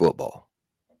Auburn football.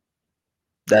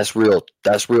 That's real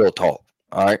talk.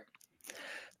 All right.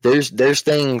 There's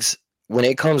things when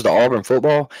it comes to Auburn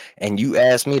football, and you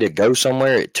ask me to go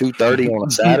somewhere at 2:30 on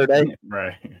a Saturday.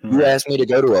 Right. You ask me to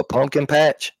go to a pumpkin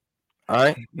patch. All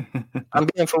right. I'm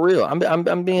being for real.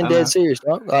 I'm being dead serious.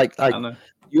 Dog. Like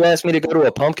you ask me to go to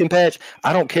a pumpkin patch.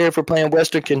 I don't care if we're playing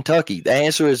Western Kentucky. The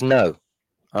answer is no.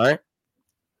 All right.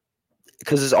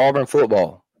 Because it's Auburn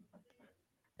football.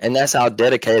 And that's how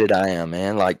dedicated I am,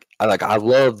 man. I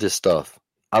love this stuff.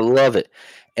 I love it.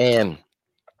 And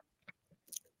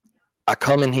I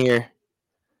come in here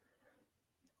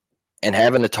and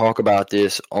having to talk about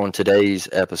this on today's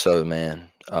episode, man.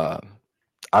 I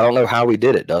don't know how we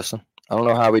did it, Dustin. I don't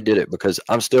know how we did it because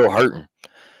I'm still hurting.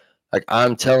 Like,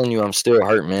 I'm telling you, I'm still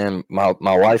hurting, man. My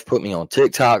wife put me on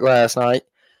TikTok last night.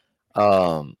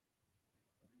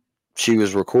 She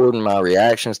was recording my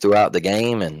reactions throughout the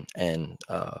game, and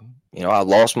you know, I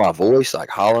lost my voice, like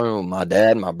hollering with my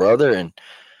dad and my brother, and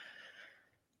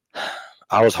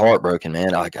I was heartbroken,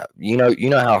 man. Like, you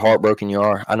know how heartbroken you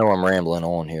are. I know I'm rambling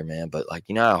on here, man, but like,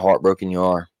 you know how heartbroken you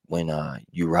are when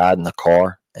you ride in the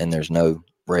car and there's no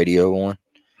radio on,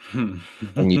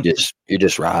 and you're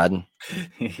just riding.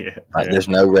 Yeah, Like, yeah. there's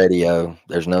no radio,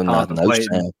 there's no nothing, no Contemplating.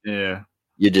 sound. Yeah.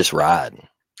 You're just riding,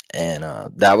 and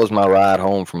that was my ride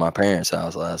home from my parents'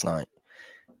 house last night.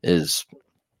 Is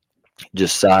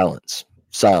just silence.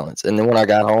 And then when I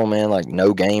got home, man, like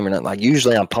no game or nothing. Like,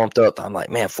 usually I'm pumped up. I'm like,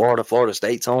 man, Florida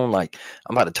State's on. Like,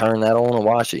 I'm about to turn that on and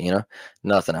watch it, you know?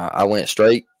 Nothing. I went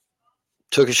straight,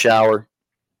 took a shower,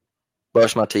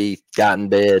 brushed my teeth, got in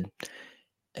bed,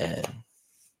 and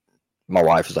my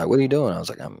wife was like, what are you doing? I was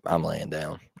like, I'm laying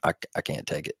down. I can't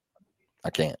take it. I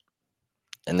can't.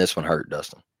 And this one hurt,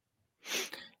 Dustin.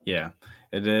 Yeah,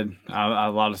 it did. I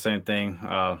a lot of the same thing.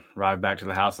 Ride back to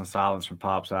the house in silence from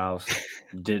Pop's house.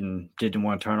 Didn't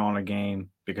want to turn on a game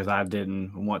because I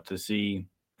didn't want to see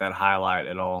that highlight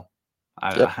at all.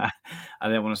 Yep. I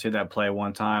didn't want to see that play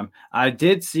one time. I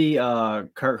did see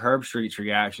Kirk Herbstreit's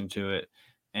reaction to it,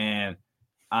 and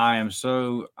I am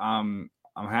so I'm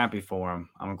happy for him.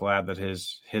 I'm glad that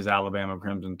his Alabama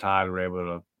Crimson Tide were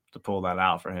able to pull that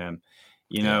out for him.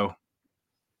 You know,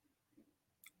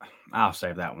 I'll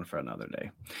save that one for another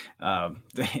day.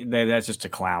 That's just a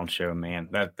clown show, man.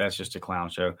 That's just a clown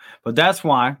show. But that's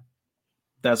why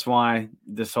this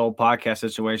whole podcast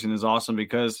situation is awesome,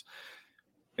 because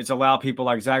it's allowed people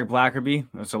like Zach Blackerby.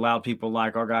 It's allowed people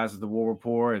like our guys at the War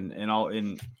Report and all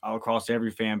across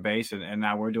every fan base. And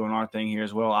now we're doing our thing here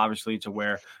as well, obviously, to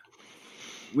where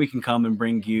we can come and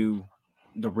bring you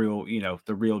the real,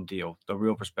 the real deal, the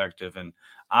real perspective. And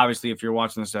obviously, if you're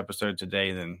watching this episode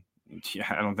today, then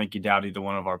I don't think you doubt either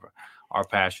one of our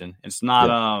passion. It's not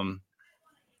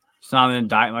it's not an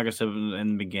indictment, like I said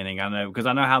in the beginning. I know, because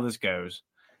I know how this goes.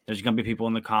 There's gonna be people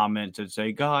in the comments that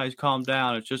say, "Guys, calm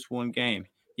down. It's just one game."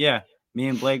 Yeah, me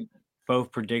and Blake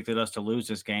both predicted us to lose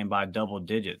this game by double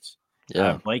digits.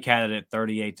 Yeah. Blake had it at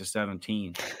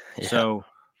 38-17. Yeah. So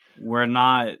we're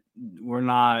not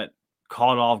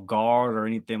caught off guard or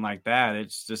anything like that.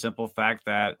 It's the simple fact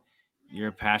that you're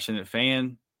a passionate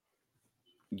fan.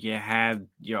 You had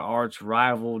your arch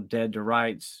rival dead to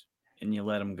rights, and you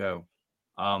let him go.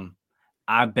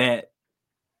 I bet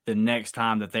the next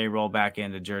time that they roll back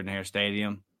into Jordan-Hare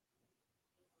Stadium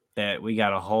that we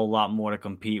got a whole lot more to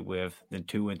compete with than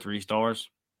 2 and 3 stars.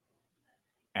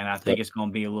 And I think it's going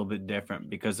to be a little bit different,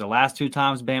 because the last 2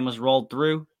 times Bama's rolled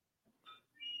through,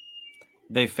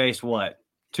 they faced what?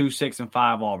 2 6 and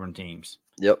 5 Auburn teams.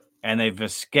 Yep. And they've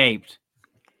escaped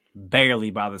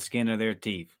barely by the skin of their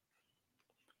teeth.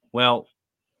 Well,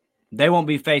 they won't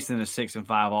be facing a 6 and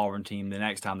 5 Auburn team the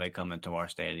next time they come into our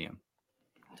stadium.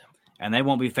 And they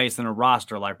won't be facing a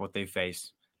roster like what they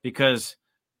face, because,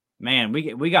 man,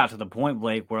 we got to the point,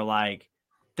 Blake, where, like,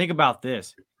 think about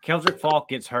this. Keldrick Falk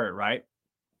gets hurt, right?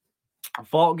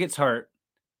 Falk gets hurt.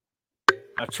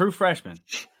 A true freshman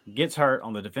gets hurt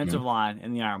on the defensive line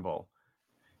in the Iron Bowl.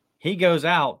 He goes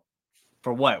out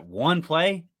for what, one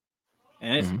play?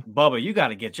 And it's, Bubba, you got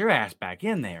to get your ass back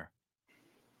in there.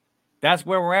 That's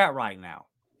where we're at right now.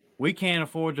 We can't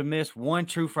afford to miss one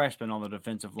true freshman on the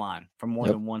defensive line for more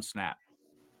than one snap.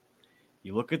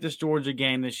 You look at this Georgia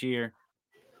game this year,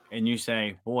 and you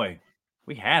say, boy,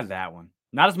 we had that one.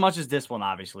 Not as much as this one,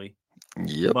 obviously.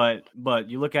 Yep. But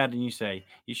you look at it and you say,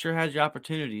 you sure had your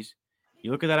opportunities.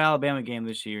 You look at that Alabama game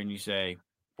this year and you say,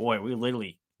 boy, we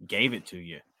literally gave it to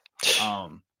you.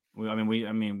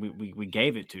 We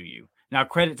gave it to you. Now,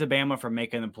 credit to Bama for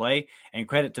making the play, and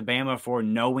credit to Bama for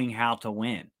knowing how to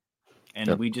win.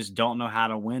 And we just don't know how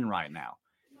to win right now.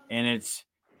 And it's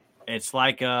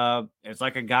like a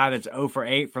guy that's 0 for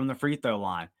 8 from the free throw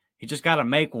line. He just got to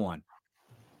make one.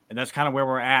 And that's kind of where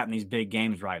we're at in these big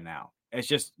games right now. It's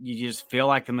just, you just feel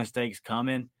like the mistake's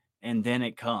coming, and then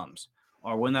it comes.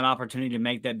 Or when that opportunity to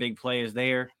make that big play is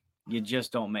there, you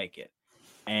just don't make it.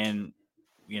 And,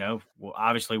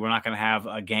 obviously we're not going to have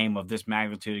a game of this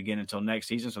magnitude again until next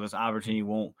season. So this opportunity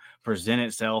won't present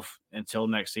itself until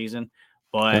next season.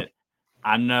 But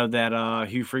I know that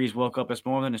Hugh Freeze woke up this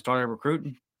morning and started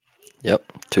recruiting. Yep.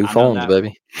 2 phones,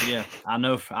 baby. Yeah. I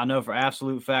know for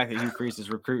absolute fact that Hugh Freeze is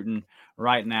recruiting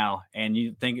right now. And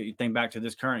you think back to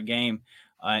this current game,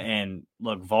 And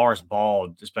look, VAR's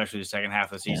balled, especially the second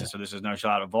half of the season. So this is no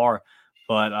shot at VAR.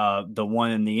 But the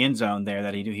one in the end zone there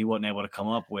that he wasn't able to come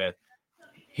up with,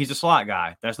 he's a slot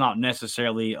guy. That's not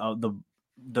necessarily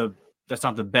that's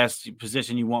not the best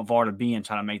position you want VAR to be in,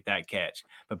 trying to make that catch.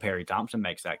 But Perry Thompson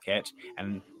makes that catch,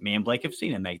 and me and Blake have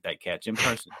seen him make that catch in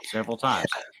person several times.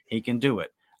 He can do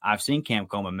it. I've seen Cam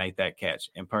Coleman make that catch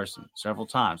in person several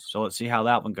times. So let's see how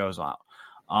that one goes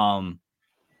on.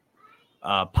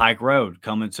 Pike Road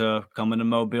coming to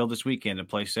Mobile this weekend to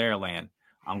play Saraland.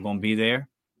 I'm going to be there.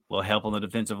 A little help on the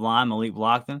defensive line, Malik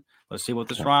Blockton. Let's see what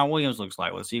this Ryan Williams looks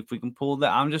like. Let's see if we can pull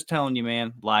that. I'm just telling you,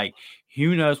 man, like,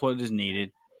 who knows what is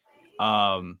needed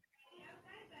to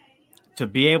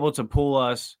be able to pull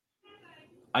us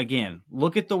again.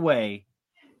 Look at the way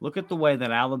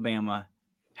that Alabama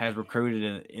has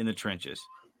recruited in the trenches.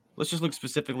 Let's just look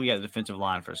specifically at the defensive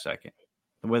line for a second.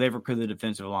 The way they've recruited the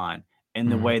defensive line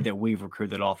and the way that we've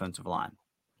recruited the offensive line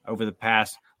over the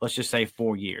past, let's just say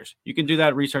 4 years. You can do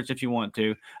that research if you want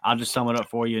to. I'll just sum it up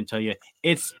for you and tell you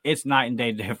it's night and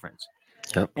day difference.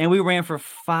 Yep. And we ran for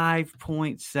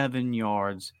 5.7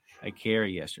 yards a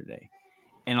carry yesterday.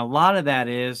 And a lot of that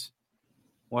is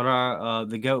what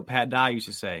the GOAT Pat Dye used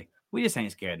to say. We just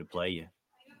ain't scared to play you.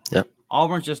 Yep.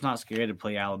 Auburn's just not scared to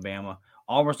play Alabama.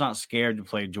 Auburn's not scared to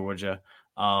play Georgia.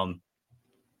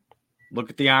 Look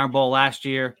at the Iron Bowl last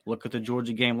year. Look at the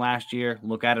Georgia game last year.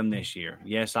 Look at them this year.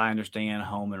 Yes, I understand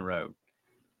home and road.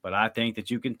 But I think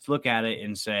that you can look at it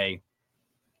and say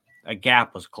a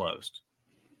gap was closed.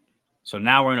 So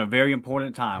now we're in a very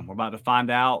important time. We're about to find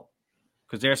out,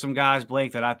 because there's some guys,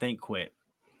 Blake, that I think quit.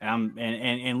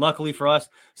 And luckily for us,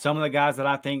 some of the guys that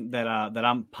I think that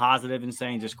I'm positive in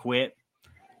saying just quit,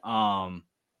 some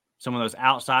of those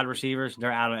outside receivers,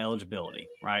 they're out of eligibility,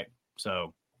 right?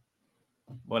 So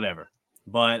whatever.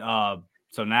 But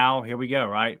so now here we go,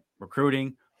 right?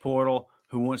 Recruiting, portal,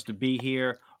 who wants to be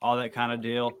here, all that kind of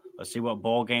deal. Let's see what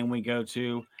bowl game we go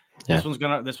to. Yeah.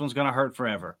 This one's gonna hurt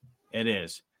forever. It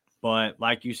is. But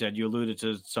like you said, you alluded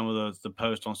to some of the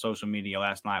posts on social media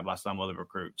last night by some of the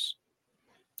recruits.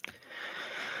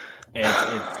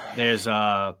 There's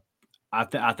I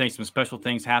think some special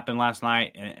things happened last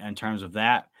night in terms of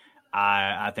that.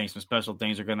 I think some special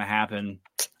things are going to happen.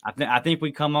 I think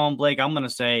we come on, Blake. I'm gonna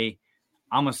say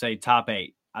top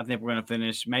 8. I think we're gonna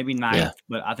finish maybe 9th,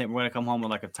 but I think we're gonna come home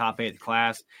with like a top 8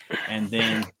 class, and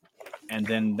then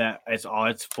that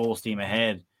it's full steam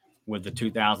ahead with the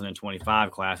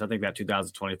 2025 class. I think that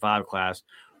 2025 class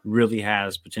really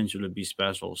has potential to be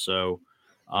special. So,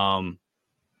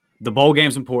 the bowl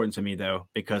game's important to me though,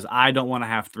 because I don't want to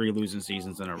have 3 losing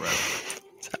seasons in a row.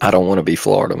 I don't want to be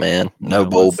Florida, man. No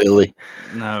bowl, Billy.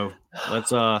 No,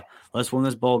 let's win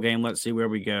this bowl game. Let's see where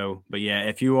we go. But yeah,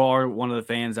 if you are one of the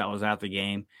fans that was at the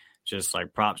game, just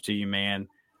like props to you, man.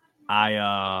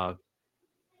 I'll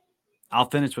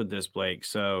finish with this, Blake.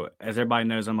 So as everybody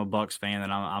knows, I'm a Bucs fan,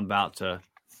 and I'm about to.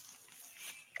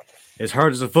 As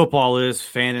hurt as the football is,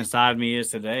 fan inside me is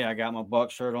today. I got my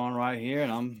Bucs shirt on right here,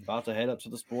 and I'm about to head up to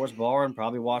the sports bar and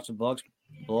probably watch the Bucs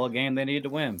blow a game they need to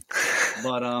win.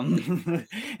 But I don't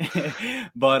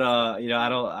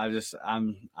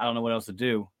know what else to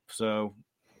do. So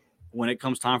when it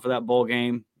comes time for that bowl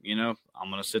game, I'm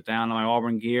gonna sit down in my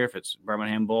Auburn gear. If it's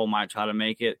Birmingham Bowl, might try to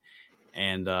make it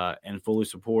and fully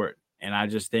support. And I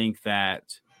just think that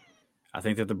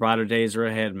the brighter days are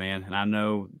ahead, man. And I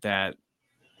know that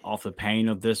off the pain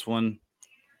of this one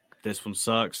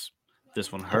sucks.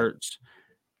 This one hurts.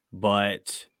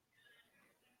 But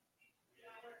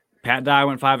Pat Dye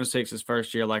went 5-6 his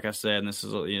first year, like I said, and this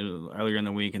is earlier in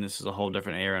the week, and this is a whole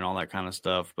different era and all that kind of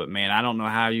stuff. But man, I don't know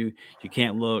how you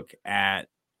can't look at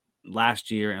last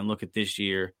year and look at this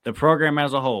year, the program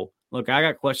as a whole. Look, I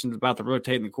got questions about the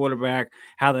rotating the quarterback.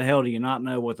 How the hell do you not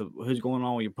know who's going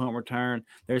on with your punt return?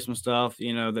 There's some stuff,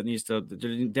 there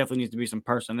definitely needs to be some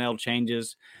personnel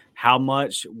changes. How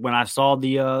much? When I saw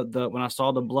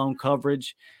the blown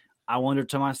coverage, I wondered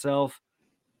to myself,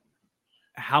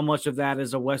 how much of that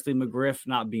is a Wesley McGriff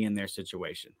not being their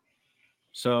situation?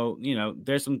 So,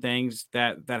 there's some things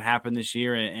that happened this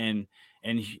year, and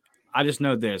I just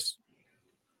know this.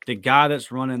 The guy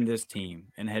that's running this team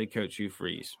and head coach Hugh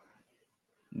Freeze,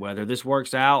 whether this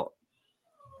works out,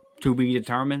 to be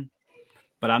determined,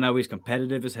 but I know he's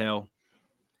competitive as hell,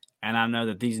 and I know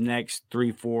that these next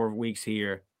 3-4 weeks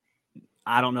here,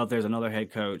 I don't know if there's another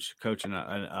head coach coaching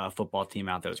a football team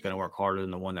out there that's going to work harder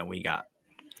than the one that we got.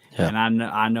 Yeah. And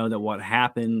I know that what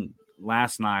happened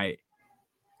last night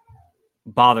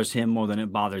bothers him more than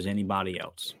it bothers anybody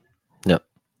else. Yep.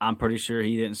 I'm pretty sure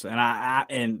he didn't.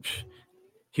 And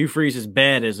Hugh Freeze's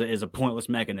bed is a pointless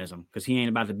mechanism, because he ain't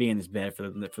about to be in his bed for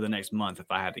the next month,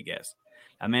 if I had to guess.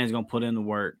 That man's going to put in the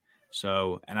work.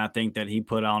 So, and I think that he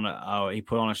put on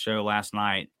a show last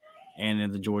night and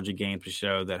in the Georgia game to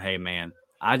show that, hey, man,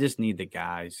 I just need the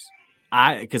guys.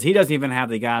 Because he doesn't even have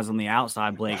the guys on the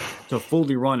outside, Blake, to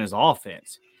fully run his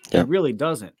offense. He really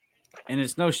doesn't. And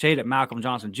it's no shade at Malcolm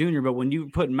Johnson Jr., but when you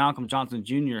put Malcolm Johnson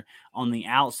Jr. on the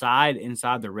outside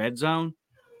inside the red zone,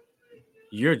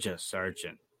 you're just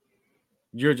searching.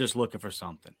 You're just looking for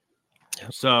something.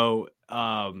 Yep. So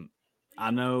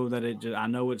I know that I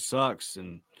know it sucks,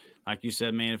 and like you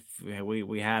said, man,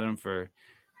 we had him for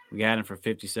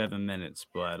 57 minutes,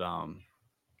 but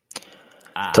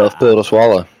tough pill to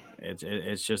swallow.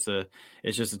 It's just a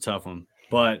tough one.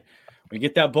 But we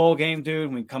get that bowl game,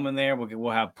 dude. We come in there,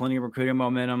 we'll have plenty of recruiting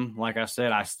momentum. Like I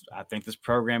said, I think this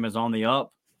program is on the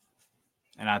up,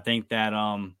 and I think that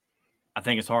I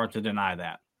think it's hard to deny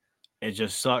that. It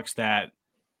just sucks that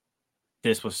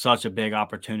this was such a big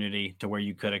opportunity to where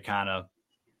you could have kind of,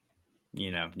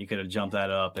 you could have jumped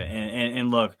that up. And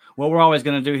look, what we're always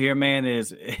going to do here, man,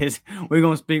 is we're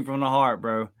going to speak from the heart,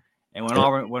 bro. And when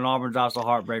Auburn drops a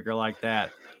heartbreaker like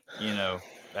that,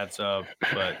 that's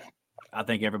but I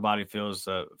think everybody feels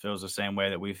the same way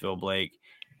that we feel, Blake.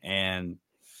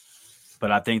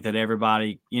 But I think that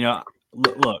everybody,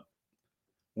 look,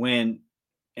 when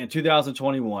in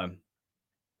 2021,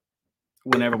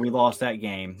 whenever we lost that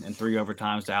game in 3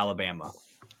 overtimes to Alabama,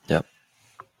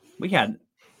 we had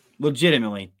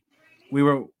legitimately, we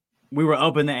were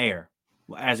up in the air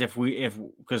as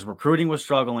because recruiting was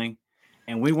struggling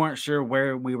and we weren't sure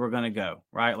where we were going to go,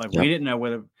 right? Like we didn't know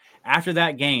whether after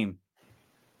that game,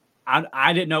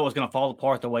 I didn't know it was going to fall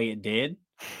apart the way it did.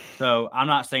 So I'm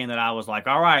not saying that I was like,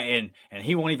 all right, and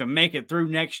he won't even make it through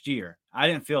next year. I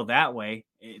didn't feel that way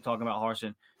talking about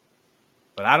Harsin,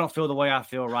 but I don't feel the way I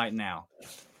feel right now.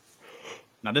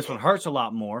 Now this one hurts a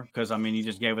lot more because you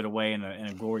just gave it away in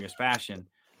a glorious fashion.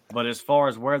 But as far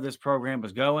as where this program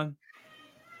was going,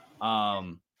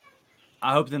 I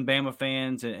hope them Bama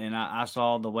fans and I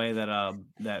saw the way that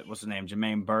what's his name,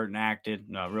 Jermaine Burton acted,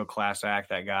 real class act,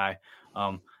 that guy.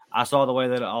 I saw the way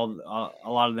that a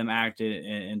lot of them acted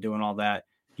and doing all that.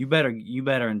 You better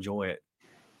enjoy it.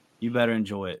 You better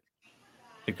enjoy it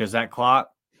because that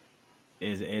clock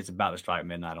it's about to strike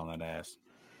midnight on that ass.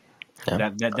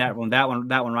 Yeah. That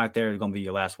one right there is going to be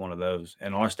your last one of those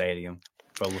in our stadium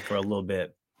for a little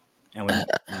bit. And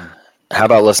how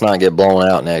about let's not get blown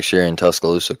out next year in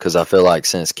Tuscaloosa? Because I feel like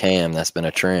since Cam, that's been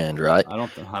a trend, right? I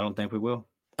don't think we will.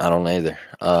 I don't either.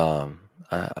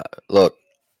 Look,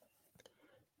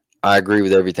 I agree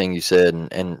with everything you said,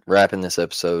 and wrapping this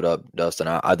episode up, Dustin.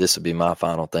 This would be my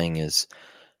final thing. Is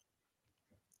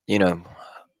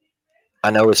I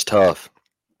know it's tough.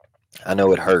 I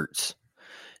know it hurts.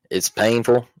 It's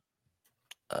painful.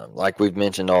 Like we've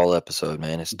mentioned all episode,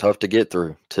 man, it's tough to get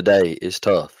through. Today is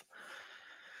tough.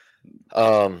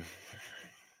 But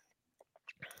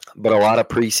a lot of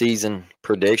preseason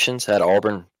predictions had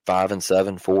Auburn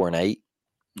 5-7, 4-8,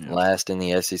 last in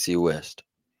the SEC West.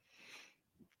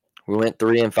 We went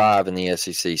 3-5 in the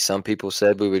SEC. Some people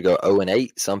said we would go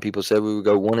 0-8. Some people said we would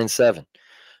go 1-7.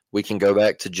 We can go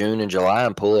back to June and July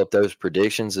and pull up those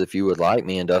predictions if you would like.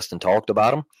 Me and Dustin talked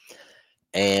about them,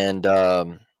 and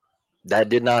that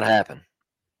did not happen.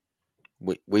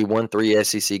 We won 3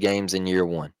 SEC games in year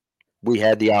one. We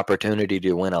had the opportunity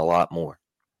to win a lot more.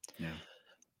 Yeah.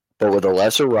 But with a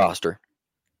lesser roster,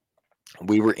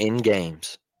 we were in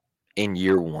games in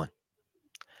year one.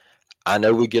 I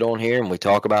know we get on here and we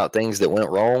talk about things that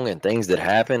went wrong and things that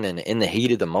happened, and in the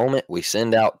heat of the moment, we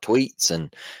send out tweets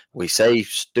and we say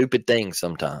stupid things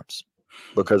sometimes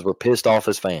because we're pissed off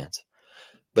as fans.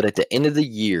 But at the end of the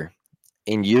year,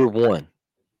 in year one,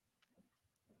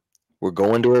 we're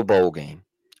going to a bowl game.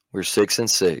 We're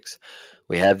 6-6.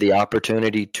 We have the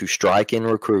opportunity to strike in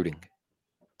recruiting.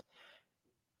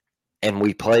 And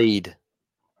we played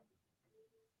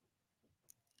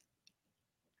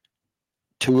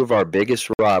two of our biggest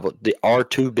rivals, our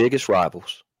two biggest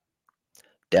rivals,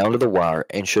 down to the wire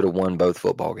and should have won both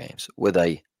football games with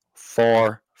a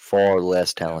far, far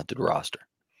less talented roster.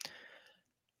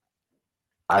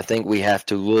 I think we have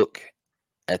to look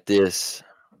at this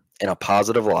in a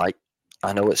positive light.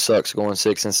 I know it sucks going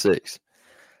 6-6.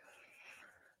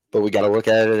 But we got to look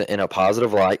at it in a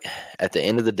positive light at the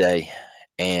end of the day,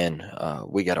 and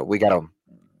we got to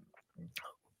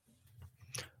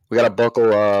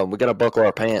buckle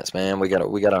our pants, man. We got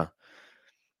to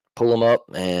pull them up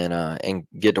and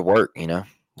get to work.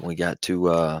 We got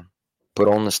to put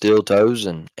on the steel toes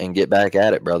and get back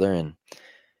at it, brother. And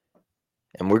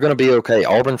we're going to be okay.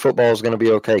 Auburn football is going to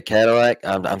be okay. Cadillac,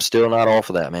 I'm still not off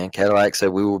of that, man. Cadillac said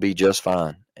we will be just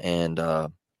fine, and I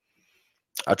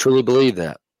truly believe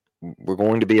that. we're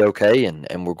going to be okay,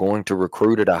 and we're going to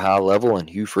recruit at a high level. And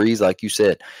Hugh Freeze, like you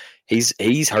said,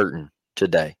 he's hurting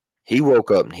today. He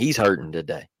woke up and he's hurting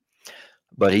today,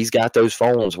 but he's got those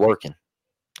phones working.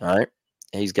 All right,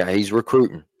 he's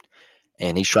recruiting,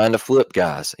 and he's trying to flip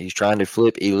guys. He's trying to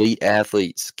flip elite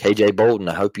athletes. KJ Bolden,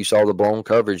 I hope you saw the blown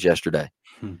coverage yesterday.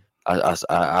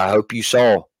 I hope you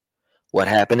saw what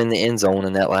happened in the end zone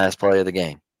in that last play of the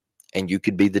game, and you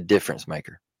could be the difference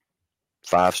maker.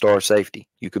 5-star safety.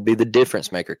 You could be the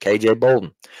difference maker. KJ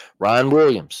Bolden, Ryan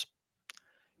Williams.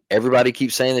 Everybody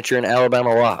keeps saying that you're an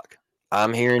Alabama lock.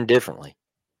 I'm hearing differently.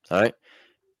 All right.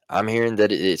 I'm hearing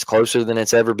that it's closer than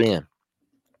it's ever been.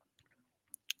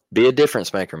 Be a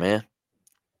difference maker, man.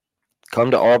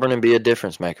 Come to Auburn and be a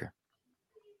difference maker.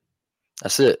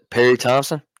 That's it. Perry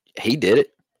Thompson, he did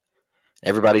it.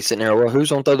 Everybody's sitting there, well, who's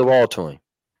going to throw the ball to him?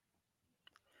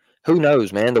 Who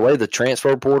knows, man? The way the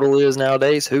transfer portal is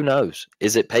nowadays, who knows?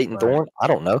 Is it Peyton Thorne? I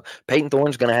don't know. Peyton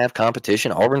Thorne's going to have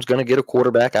competition. Auburn's going to get a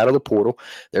quarterback out of the portal.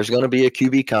 There's going to be a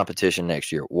QB competition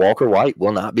next year. Walker White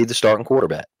will not be the starting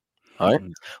quarterback. All right?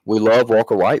 We love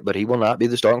Walker White, but he will not be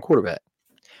the starting quarterback.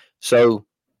 So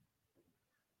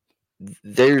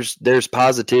there's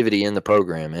positivity in the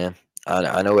program, man.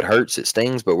 I know it hurts, it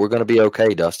stings, but we're going to be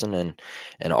okay, Dustin.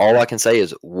 And all I can say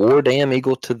is war damn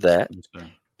eagle to that.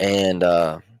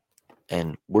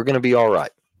 And we're going to be all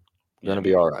right. We're going to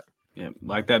be all right. Yeah,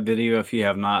 like that video if you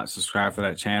have not subscribed for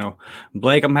that channel.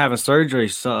 Blake, I'm having surgery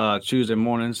Tuesday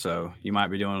morning, so you might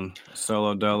be doing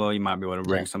solo dolo. You might be able to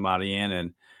bring somebody in,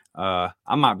 and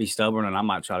I might be stubborn, and I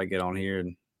might try to get on here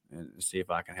and see if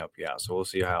I can help you out. So we'll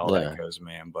see how all that goes,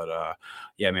 man. But,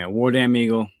 yeah, man, War Damn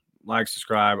Eagle, like,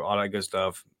 subscribe, all that good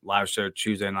stuff. Live show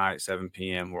Tuesday night, 7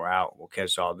 p.m. We're out. We'll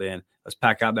catch y'all then. Let's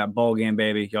pack out that bowl game,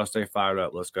 baby. Y'all stay fired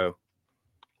up. Let's go.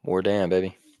 War Damn,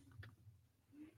 baby.